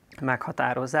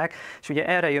meghatározzák, és ugye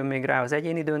erre jön még rá az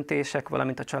egyéni döntések,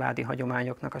 valamint a családi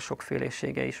hagyományoknak a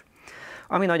sokfélesége is.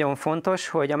 Ami nagyon fontos,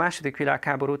 hogy a II.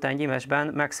 Világháború után Gyimesben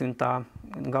megszűnt a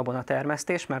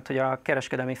gabonatermesztés, mert hogy a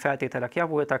kereskedelmi feltételek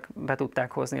javultak, be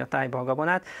tudták hozni a tájba a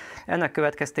gabonát. Ennek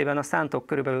következtében a szántók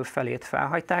körülbelül felét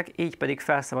felhagyták, így pedig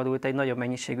felszabadult egy nagyobb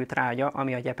mennyiségű trágya,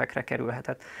 ami a gyepekre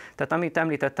kerülhetett. Tehát amit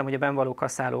említettem, hogy a benvaló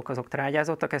kaszálók azok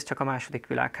trágyázottak, ez csak a II.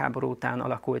 Világháború után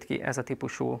alakult ki ez a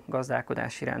típusú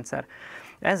gazdálkodási rendszer.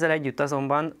 Ezzel együtt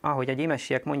azonban, ahogy a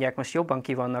gyimesiek mondják, most jobban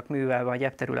ki vannak művelve a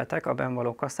gyepterületek, a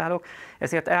benvaló kaszálók,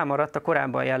 ezért elmaradt a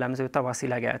korábban jellemző tavaszi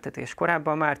legeltetés.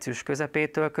 Korábban március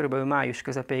közepétől körülbelül május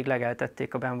közepéig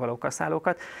legeltették a benvaló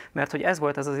kaszálókat, mert hogy ez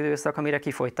volt az az időszak, amire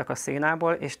kifogytak a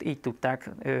szénából, és így tudták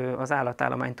az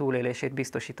állatállomány túlélését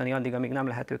biztosítani addig, amíg nem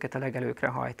lehet őket a legelőkre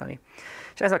hajtani.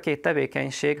 És ez a két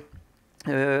tevékenység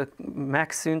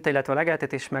megszűnt, illetve a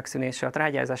legeltetés megszűnése, a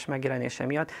trágyázás megjelenése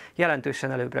miatt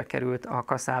jelentősen előbbre került a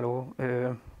kaszálókon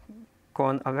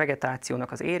a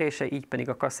vegetációnak az érése, így pedig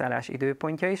a kaszálás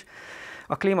időpontja is.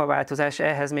 A klímaváltozás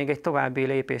ehhez még egy további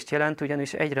lépést jelent,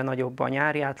 ugyanis egyre nagyobb a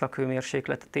nyári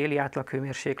átlaghőmérséklet, a téli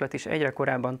átlaghőmérséklet is egyre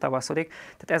korábban tavaszodik,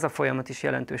 tehát ez a folyamat is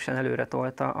jelentősen előre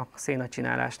tolta a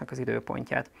szénacsinálásnak az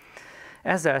időpontját.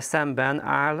 Ezzel szemben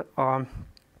áll a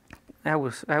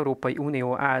Európai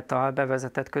Unió által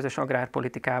bevezetett közös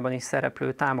agrárpolitikában is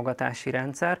szereplő támogatási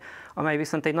rendszer, amely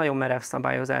viszont egy nagyon merev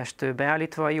szabályozást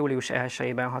beállítva július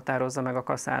 1-ben határozza meg a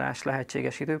kaszálás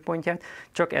lehetséges időpontját,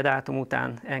 csak e dátum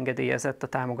után engedélyezett a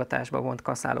támogatásba vont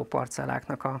kaszáló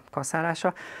parcelláknak a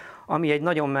kaszálása, ami egy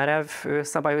nagyon merev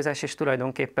szabályozás, és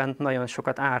tulajdonképpen nagyon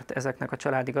sokat árt ezeknek a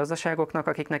családi gazdaságoknak,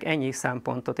 akiknek ennyi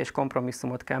szempontot és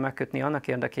kompromisszumot kell megkötni annak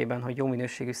érdekében, hogy jó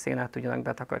minőségű szénát tudjanak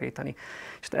betakarítani.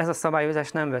 És ez a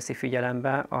szabályozás nem veszi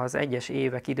figyelembe az egyes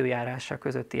évek időjárása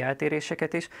közötti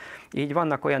eltéréseket is, így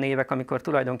vannak olyan évek, amikor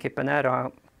tulajdonképpen erre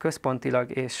a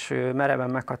központilag és mereven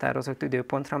meghatározott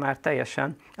időpontra már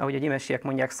teljesen, ahogy a gyimesiek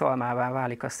mondják, szalmává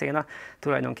válik a széna,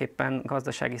 tulajdonképpen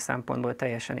gazdasági szempontból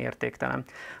teljesen értéktelen.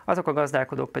 Azok a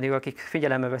gazdálkodók pedig, akik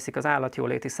figyelembe veszik az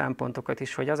állatjóléti szempontokat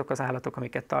is, hogy azok az állatok,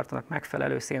 amiket tartanak,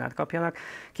 megfelelő szénát kapjanak,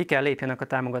 ki kell lépjenek a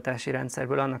támogatási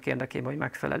rendszerből annak érdekében, hogy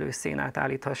megfelelő szénát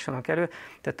állíthassanak elő.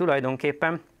 Tehát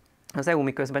tulajdonképpen az EU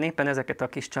miközben éppen ezeket a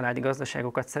kis családi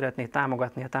gazdaságokat szeretné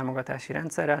támogatni a támogatási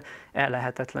rendszerrel,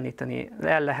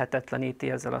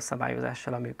 ellehetetleníti ezzel a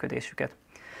szabályozással a működésüket.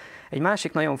 Egy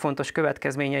másik nagyon fontos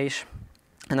következménye is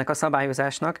ennek a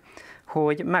szabályozásnak,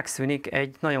 hogy megszűnik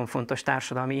egy nagyon fontos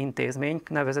társadalmi intézmény,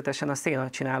 nevezetesen a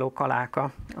szénacsináló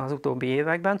kaláka az utóbbi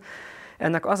években.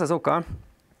 Ennek az az oka,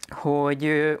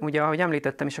 hogy ugye, ahogy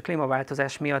említettem is, a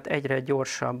klímaváltozás miatt egyre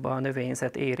gyorsabb a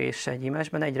növényzet érése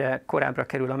Gyimesben, egyre korábbra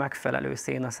kerül a megfelelő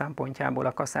széna szempontjából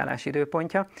a kaszálás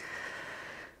időpontja.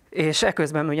 És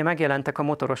eközben ugye megjelentek a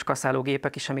motoros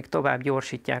kaszálógépek is, amik tovább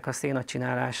gyorsítják a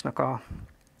szénacsinálásnak a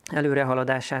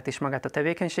előrehaladását és magát a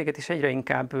tevékenységet, és egyre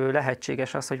inkább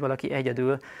lehetséges az, hogy valaki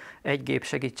egyedül egy gép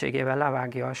segítségével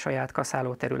levágja a saját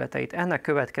kaszáló területeit. Ennek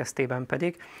következtében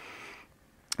pedig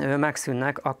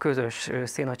megszűnnek a közös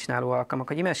szénacsináló alkalmak.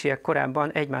 A gyimesiek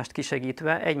korábban egymást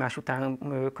kisegítve, egymás után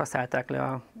kaszálták le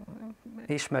a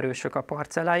ismerősök a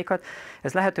parcelláikat.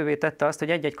 Ez lehetővé tette azt, hogy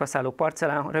egy-egy kaszáló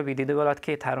parcellán rövid idő alatt,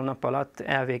 2-3 nap alatt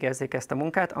elvégezzék ezt a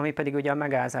munkát, ami pedig ugye a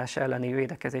megázás elleni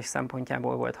védekezés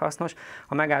szempontjából volt hasznos.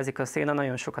 Ha megázik a széna,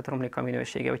 nagyon sokat romlik a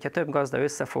minősége. Hogyha több gazda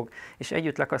összefog és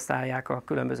együtt lekaszálják a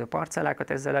különböző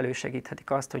parcellákat, ezzel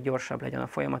elősegíthetik azt, hogy gyorsabb legyen a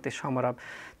folyamat és hamarabb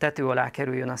tető alá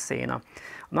kerüljön a széna.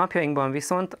 A napjainkban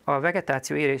viszont a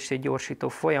vegetáció érését gyorsító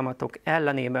folyamatok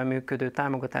ellenében működő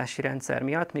támogatási rendszer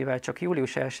miatt, mivel csak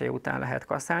július 1 után lehet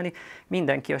kaszálni,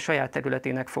 mindenki a saját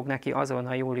területének fog neki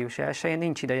azonnal július 1-én,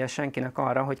 nincs ideje senkinek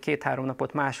arra, hogy 2-3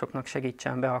 napot másoknak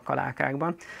segítsen be a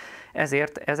kalákákban.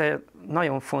 Ezért ez egy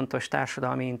nagyon fontos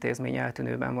társadalmi intézmény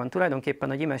eltűnőben van. Tulajdonképpen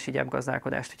a gyimesi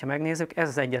gyepgazdálkodást, hogyha megnézzük, ez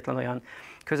az egyetlen olyan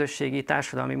közösségi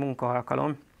társadalmi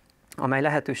munkaalkalom, amely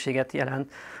lehetőséget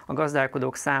jelent a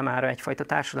gazdálkodók számára egyfajta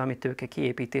társadalmi tőke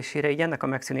kiépítésére, így ennek a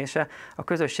megszűnése a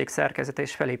közösség szerkezete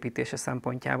és felépítése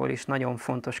szempontjából is nagyon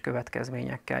fontos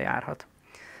következményekkel járhat.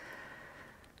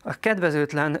 A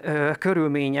kedvezőtlen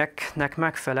körülményeknek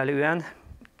megfelelően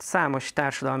számos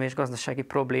társadalmi és gazdasági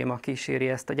probléma kíséri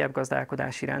ezt a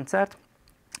gyepgazdálkodási rendszert.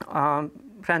 A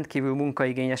rendkívül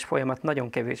munkaigényes folyamat nagyon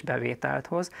kevés bevételt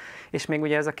hoz, és még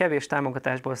ugye ez a kevés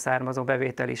támogatásból származó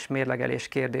bevétel is mérlegelés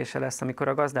kérdése lesz, amikor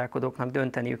a gazdálkodóknak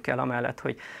dönteniük kell amellett,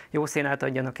 hogy jó szénát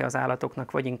adjanak-e az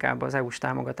állatoknak, vagy inkább az EU-s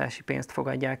támogatási pénzt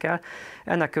fogadják el.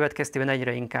 Ennek következtében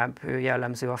egyre inkább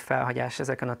jellemző a felhagyás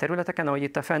ezeken a területeken, ahogy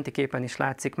itt a fenti képen is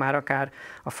látszik, már akár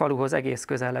a faluhoz egész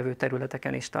közel levő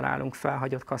területeken is találunk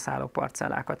felhagyott kaszáló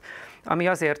parcellákat. Ami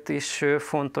azért is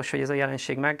fontos, hogy ez a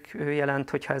jelenség megjelent,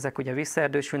 hogyha ezek ugye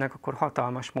visszaerdősülnek, akkor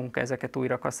hatalmas munka ezeket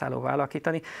újra kaszálóvá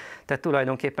alakítani, tehát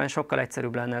tulajdonképpen sokkal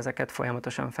egyszerűbb lenne ezeket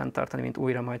folyamatosan fenntartani, mint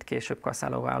újra majd később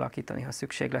kaszálóvá alakítani, ha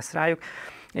szükség lesz rájuk.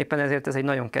 Éppen ezért ez egy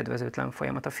nagyon kedvezőtlen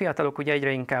folyamat. A fiatalok ugye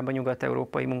egyre inkább a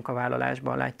nyugat-európai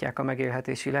munkavállalásban látják a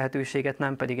megélhetési lehetőséget,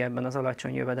 nem pedig ebben az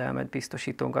alacsony jövedelmet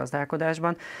biztosító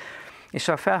gazdálkodásban. És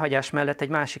a felhagyás mellett egy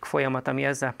másik folyamat, ami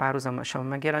ezzel párhuzamosan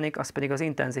megjelenik, az pedig az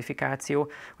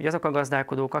intenzifikáció, hogy azok a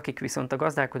gazdálkodók, akik viszont a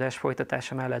gazdálkodás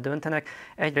folytatása mellett döntenek,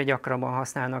 egyre gyakrabban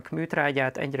használnak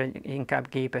műtrágyát, egyre inkább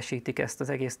gépesítik ezt az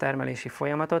egész termelési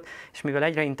folyamatot, és mivel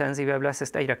egyre intenzívebb lesz,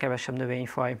 ezt egyre kevesebb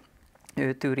növényfaj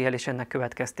tűri el, és ennek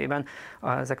következtében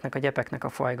ezeknek a gyepeknek a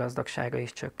fajgazdagsága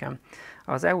is csökken.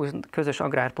 Az EU közös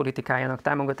agrárpolitikájának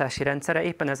támogatási rendszere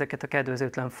éppen ezeket a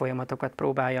kedvezőtlen folyamatokat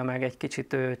próbálja meg egy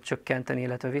kicsit csökkenteni,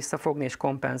 illetve visszafogni és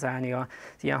kompenzálni az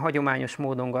ilyen hagyományos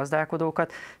módon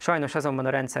gazdálkodókat. Sajnos azonban a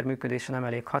rendszer működése nem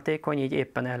elég hatékony, így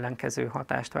éppen ellenkező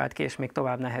hatást vált ki, és még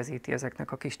tovább nehezíti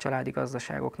ezeknek a kis családi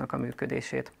gazdaságoknak a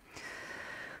működését.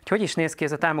 Hogy is néz ki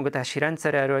ez a támogatási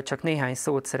rendszer, erről csak néhány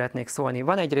szót szeretnék szólni.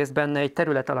 Van egyrészt benne egy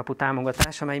területalapú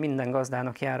támogatás, amely minden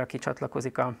gazdának jár, aki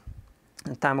csatlakozik a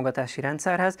támogatási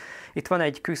rendszerhez. Itt van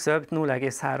egy küszöb,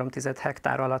 0,3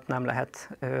 hektár alatt nem lehet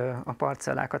a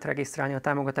parcellákat regisztrálni a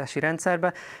támogatási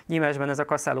rendszerbe. Gyimesben ez a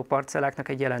kaszáló parcelláknak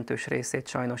egy jelentős részét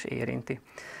sajnos érinti.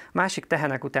 Másik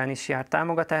tehenek után is jár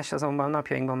támogatás, azonban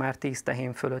napjainkban már 10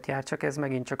 tehén fölött jár, csak ez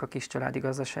megint csak a kis családi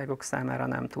gazdaságok számára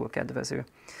nem túl kedvező.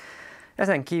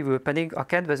 Ezen kívül pedig a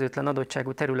kedvezőtlen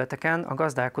adottságú területeken a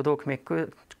gazdálkodók még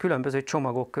különböző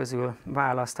csomagok közül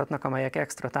választhatnak, amelyek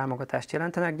extra támogatást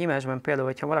jelentenek. Gyimesben például,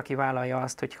 hogyha valaki vállalja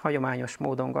azt, hogy hagyományos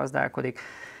módon gazdálkodik,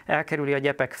 elkerüli a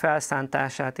gyepek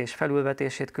felszántását és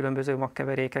felülvetését különböző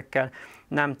magkeverékekkel,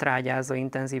 nem trágyázza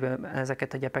intenzíven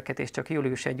ezeket a gyepeket, és csak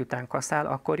július 1 után kaszál,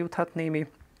 akkor juthat némi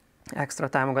extra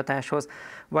támogatáshoz,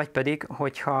 vagy pedig,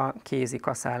 hogyha kézi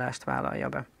kaszálást vállalja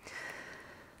be.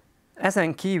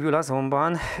 Ezen kívül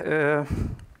azonban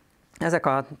ezek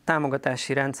a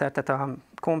támogatási rendszer, tehát a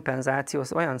kompenzáció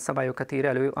olyan szabályokat ír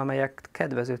elő, amelyek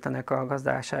kedvezőtlenek a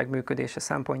gazdaság működése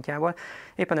szempontjából.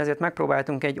 Éppen ezért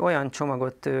megpróbáltunk egy olyan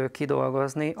csomagot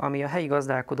kidolgozni, ami a helyi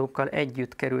gazdálkodókkal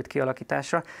együtt került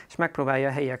kialakításra, és megpróbálja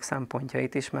a helyiek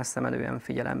szempontjait is messze menően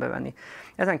figyelembe venni.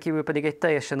 Ezen kívül pedig egy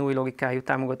teljesen új logikájú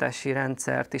támogatási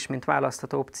rendszert is, mint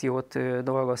választható opciót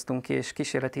dolgoztunk ki, és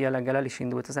kísérleti jelleggel el is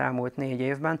indult az elmúlt 4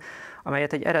 évben,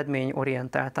 amelyet egy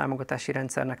eredményorientált támogatási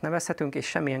rendszernek nevezhetünk, és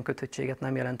semmilyen kötöttséget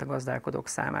nem jelent a gazdálkodók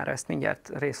számára. Ezt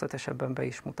mindjárt részletesebben be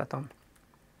is mutatom.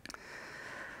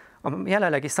 A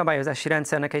jelenlegi szabályozási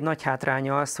rendszernek egy nagy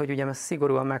hátránya az, hogy ugye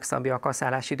szigorúan megszabja a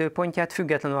kaszálás időpontját,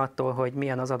 függetlenül attól, hogy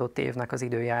milyen az adott évnek az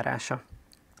időjárása.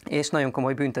 És nagyon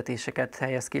komoly büntetéseket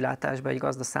helyez kilátásba egy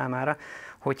gazda számára,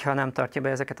 hogyha nem tartja be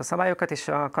ezeket a szabályokat, és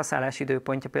a kaszálás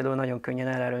időpontja például nagyon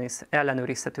könnyen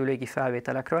ellenőrizhető légi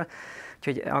felvételekről,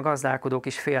 úgyhogy a gazdálkodók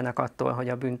is félnek attól, hogy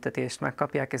a büntetést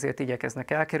megkapják, ezért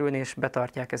igyekeznek elkerülni, és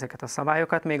betartják ezeket a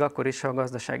szabályokat, még akkor is, ha a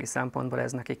gazdasági szempontból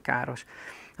ez nekik káros.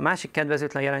 A másik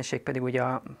kedvezőtlen jelenség pedig ugye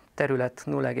a terület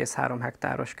 0,3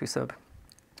 hektáros küszöb,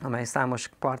 amely számos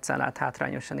parcellát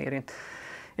hátrányosan érint.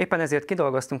 Éppen ezért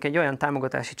kidolgoztunk egy olyan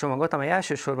támogatási csomagot, amely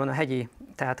elsősorban a hegyi,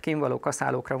 tehát kínvaló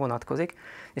kaszálókra vonatkozik,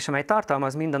 és amely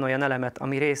tartalmaz minden olyan elemet,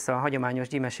 ami része a hagyományos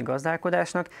gyimesi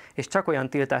gazdálkodásnak, és csak olyan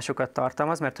tiltásokat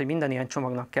tartalmaz, mert hogy minden ilyen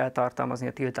csomagnak kell tartalmazni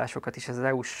a tiltásokat is, ez az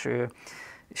EU-s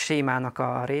sémának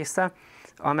a része,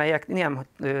 amelyek nem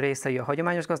részei a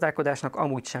hagyományos gazdálkodásnak,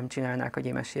 amúgy sem csinálnák a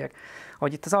gyimesiek.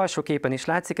 Ahogy itt az alsó képen is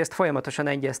látszik, ezt folyamatosan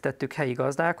egyeztettük helyi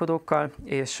gazdálkodókkal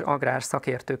és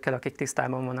agrárszakértőkkel, akik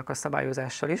tisztában vannak a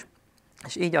szabályozással is.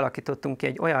 És így alakítottunk ki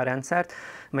egy olyan rendszert,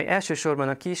 mely elsősorban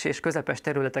a kis és közepes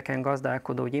területeken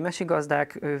gazdálkodó gyimesi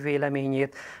gazdák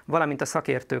véleményét, valamint a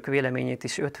szakértők véleményét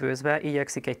is ötvözve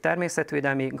igyekszik egy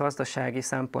természetvédelmi, gazdasági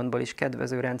szempontból is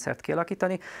kedvező rendszert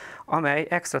kialakítani, amely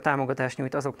extra támogatást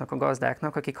nyújt azoknak a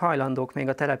gazdáknak, akik hajlandók még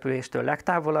a településtől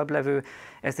legtávolabb levő,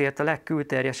 ezért a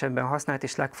legkülterjesebben használt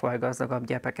és legfajgazdagabb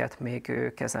gyepeket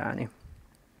még kezelni.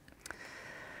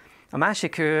 A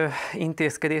másik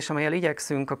intézkedés, amellyel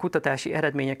igyekszünk a kutatási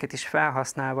eredményeket is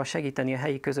felhasználva segíteni a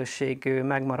helyi közösség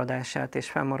megmaradását és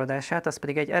fennmaradását, az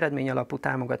pedig egy eredményalapú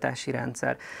támogatási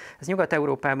rendszer. Ez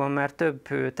Nyugat-Európában már több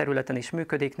területen is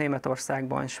működik,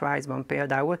 Németországban, Svájcban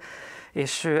például,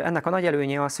 és ennek a nagy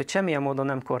előnye az, hogy semmilyen módon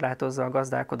nem korlátozza a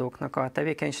gazdálkodóknak a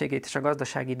tevékenységét és a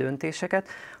gazdasági döntéseket,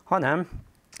 hanem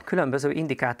különböző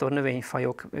indikátor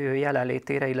növényfajok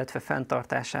jelenlétére, illetve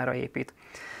fenntartására épít.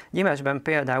 Gyimesben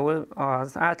például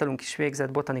az általunk is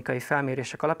végzett botanikai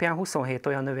felmérések alapján 27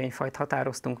 olyan növényfajt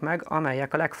határoztunk meg,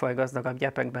 amelyek a legfajgazdagabb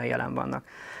gyepekben jelen vannak.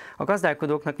 A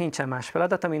gazdálkodóknak nincsen más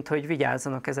feladata, mint hogy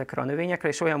vigyázzanak ezekre a növényekre,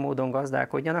 és olyan módon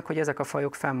gazdálkodjanak, hogy ezek a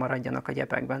fajok fennmaradjanak a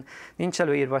gyepekben. Nincs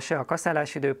előírva se a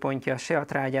kaszálás időpontja, se a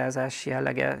trágyázás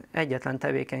jellege, egyetlen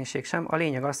tevékenység sem. A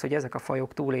lényeg az, hogy ezek a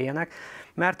fajok túléljenek,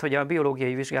 mert hogy a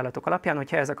biológiai vizsgálatok alapján,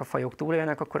 hogyha ezek a fajok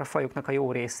túlélnek, akkor a fajoknak a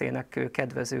jó részének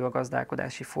kedvező a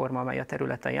gazdálkodási forma, amely a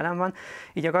területen jelen van.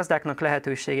 Így a gazdáknak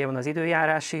lehetősége van az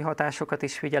időjárási hatásokat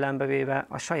is figyelembe véve,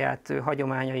 a saját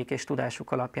hagyományaik és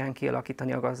tudásuk alapján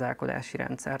kialakítani a gazdálkodási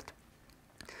rendszert.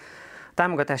 A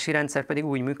támogatási rendszer pedig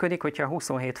úgy működik, hogyha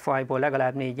 27 fajból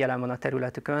legalább 4 jelen van a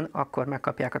területükön, akkor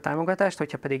megkapják a támogatást,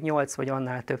 hogyha pedig 8 vagy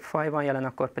annál több faj van jelen,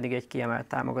 akkor pedig egy kiemelt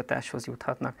támogatáshoz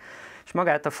juthatnak. És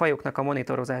magát a fajoknak a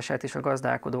monitorozását is a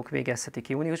gazdálkodók végezhetik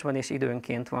júniusban, és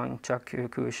időnként van csak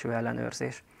külső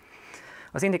ellenőrzés.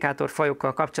 Az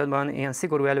indikátorfajokkal kapcsolatban ilyen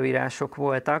szigorú előírások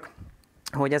voltak,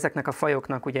 hogy ezeknek a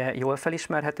fajoknak ugye jól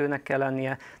felismerhetőnek kell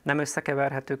lennie, nem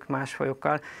összekeverhetők más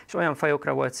fajokkal, és olyan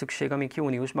fajokra volt szükség, amik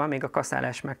júniusban még a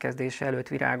kaszálás megkezdése előtt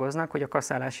virágoznak, hogy a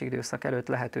kaszálási időszak előtt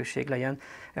lehetőség legyen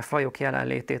e fajok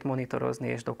jelenlétét monitorozni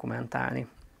és dokumentálni.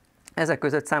 Ezek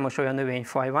között számos olyan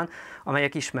növényfaj van,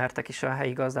 amelyek ismertek is a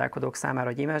helyi gazdálkodók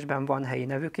számára Gyimesben, van helyi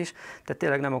nevük is, tehát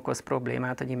tényleg nem okoz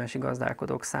problémát a gyimesi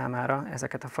gazdálkodók számára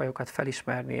ezeket a fajokat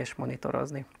felismerni és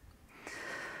monitorozni.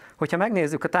 Hogyha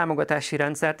megnézzük a támogatási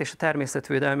rendszert és a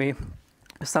természetvédelmi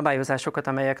szabályozásokat,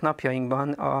 amelyek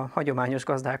napjainkban a hagyományos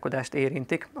gazdálkodást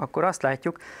érintik, akkor azt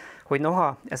látjuk, hogy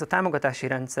noha ez a támogatási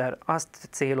rendszer azt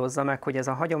célozza meg, hogy ez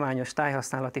a hagyományos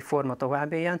tájhasználati forma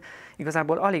tovább éljen,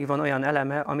 igazából alig van olyan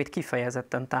eleme, amit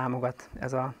kifejezetten támogat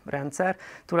ez a rendszer.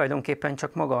 Tulajdonképpen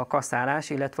csak maga a kaszálás,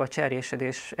 illetve a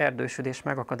cserjésedés, erdősödés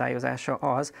megakadályozása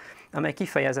az, amely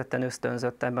kifejezetten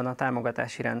ösztönzött ebben a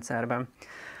támogatási rendszerben.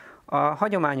 A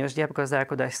hagyományos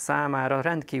gyepgazdálkodás számára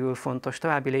rendkívül fontos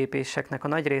további lépéseknek a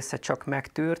nagy része csak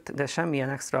megtűrt, de semmilyen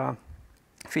extra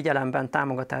figyelemben,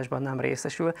 támogatásban nem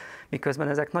részesül, miközben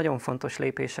ezek nagyon fontos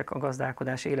lépések a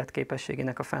gazdálkodás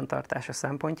életképességének a fenntartása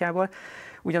szempontjából.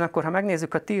 Ugyanakkor, ha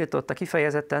megnézzük a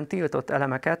kifejezetten tiltott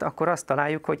elemeket, akkor azt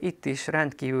találjuk, hogy itt is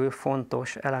rendkívül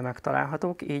fontos elemek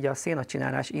találhatók, így a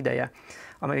szénacsinálás ideje,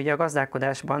 amely ugye a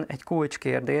gazdálkodásban egy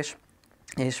kulcskérdés,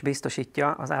 és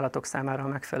biztosítja az állatok számára a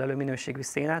megfelelő minőségű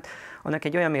szénát, annak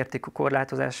egy olyan mértékű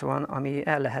korlátozása van, ami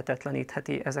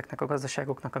ellehetetlenítheti ezeknek a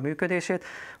gazdaságoknak a működését,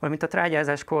 valamint a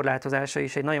trágyázás korlátozása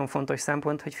is egy nagyon fontos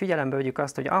szempont, hogy figyelembe vegyük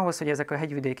azt, hogy ahhoz, hogy ezek a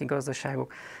hegyvidéki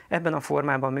gazdaságok ebben a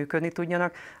formában működni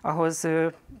tudjanak, ahhoz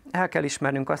el kell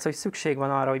ismernünk azt, hogy szükség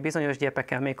van arra, hogy bizonyos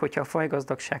gyepeken, még hogyha a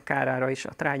fajgazdagság kárára is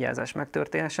a trágyázás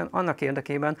megtörténhessen, annak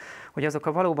érdekében, hogy azok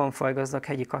a valóban fajgazdag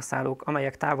hegyi kaszálók,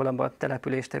 amelyek távolabb a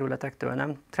településterületektől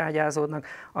nem trágyázódnak,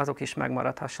 azok is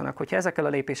megmaradhassanak. Hogyha ezekkel a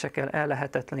lépésekkel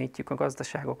ellehetetlenítjük a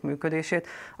gazdaságok működését,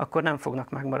 akkor nem fognak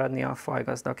megmaradni a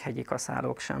fajgazdag hegyi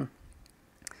kaszálók sem.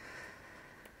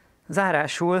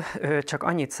 Zárásul csak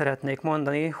annyit szeretnék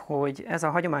mondani, hogy ez a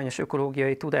hagyományos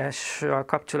ökológiai tudással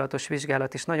kapcsolatos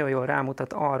vizsgálat is nagyon jól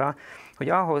rámutat arra, hogy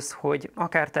ahhoz, hogy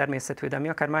akár természetvédelmi,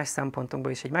 akár más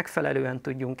szempontokból is egy megfelelően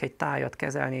tudjunk egy tájat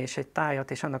kezelni, és egy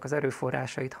tájat és annak az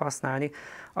erőforrásait használni,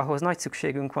 ahhoz nagy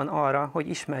szükségünk van arra, hogy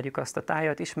ismerjük azt a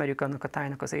tájat, ismerjük annak a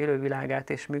tájnak az élővilágát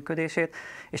és működését,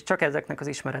 és csak ezeknek az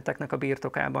ismereteknek a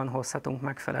birtokában hozhatunk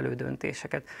megfelelő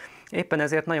döntéseket. Éppen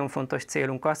ezért nagyon fontos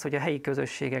célunk az, hogy a helyi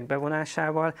közösségek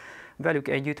bevonásával, velük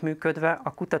együttműködve,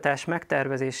 a kutatás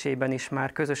megtervezésében is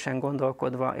már közösen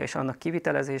gondolkodva, és annak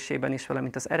kivitelezésében is,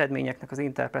 valamint az eredményeknek az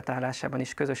interpretálásában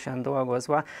is közösen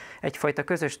dolgozva, egyfajta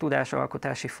közös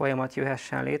tudásalkotási folyamat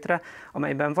jöhessen létre,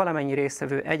 amelyben valamennyi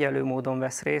résztvevő egyenlő módon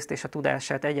vesz részt, és a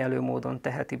tudását egyenlő módon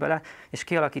teheti bele, és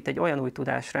kialakít egy olyan új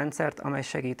tudásrendszert, amely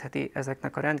segítheti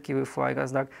ezeknek a rendkívül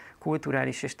fajgazdag,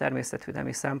 kulturális és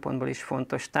természetvédelmi szempontból is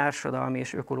fontos társadalmi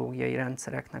és ökológiai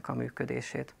rendszereknek a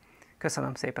működését.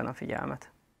 Köszönöm szépen a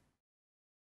figyelmet!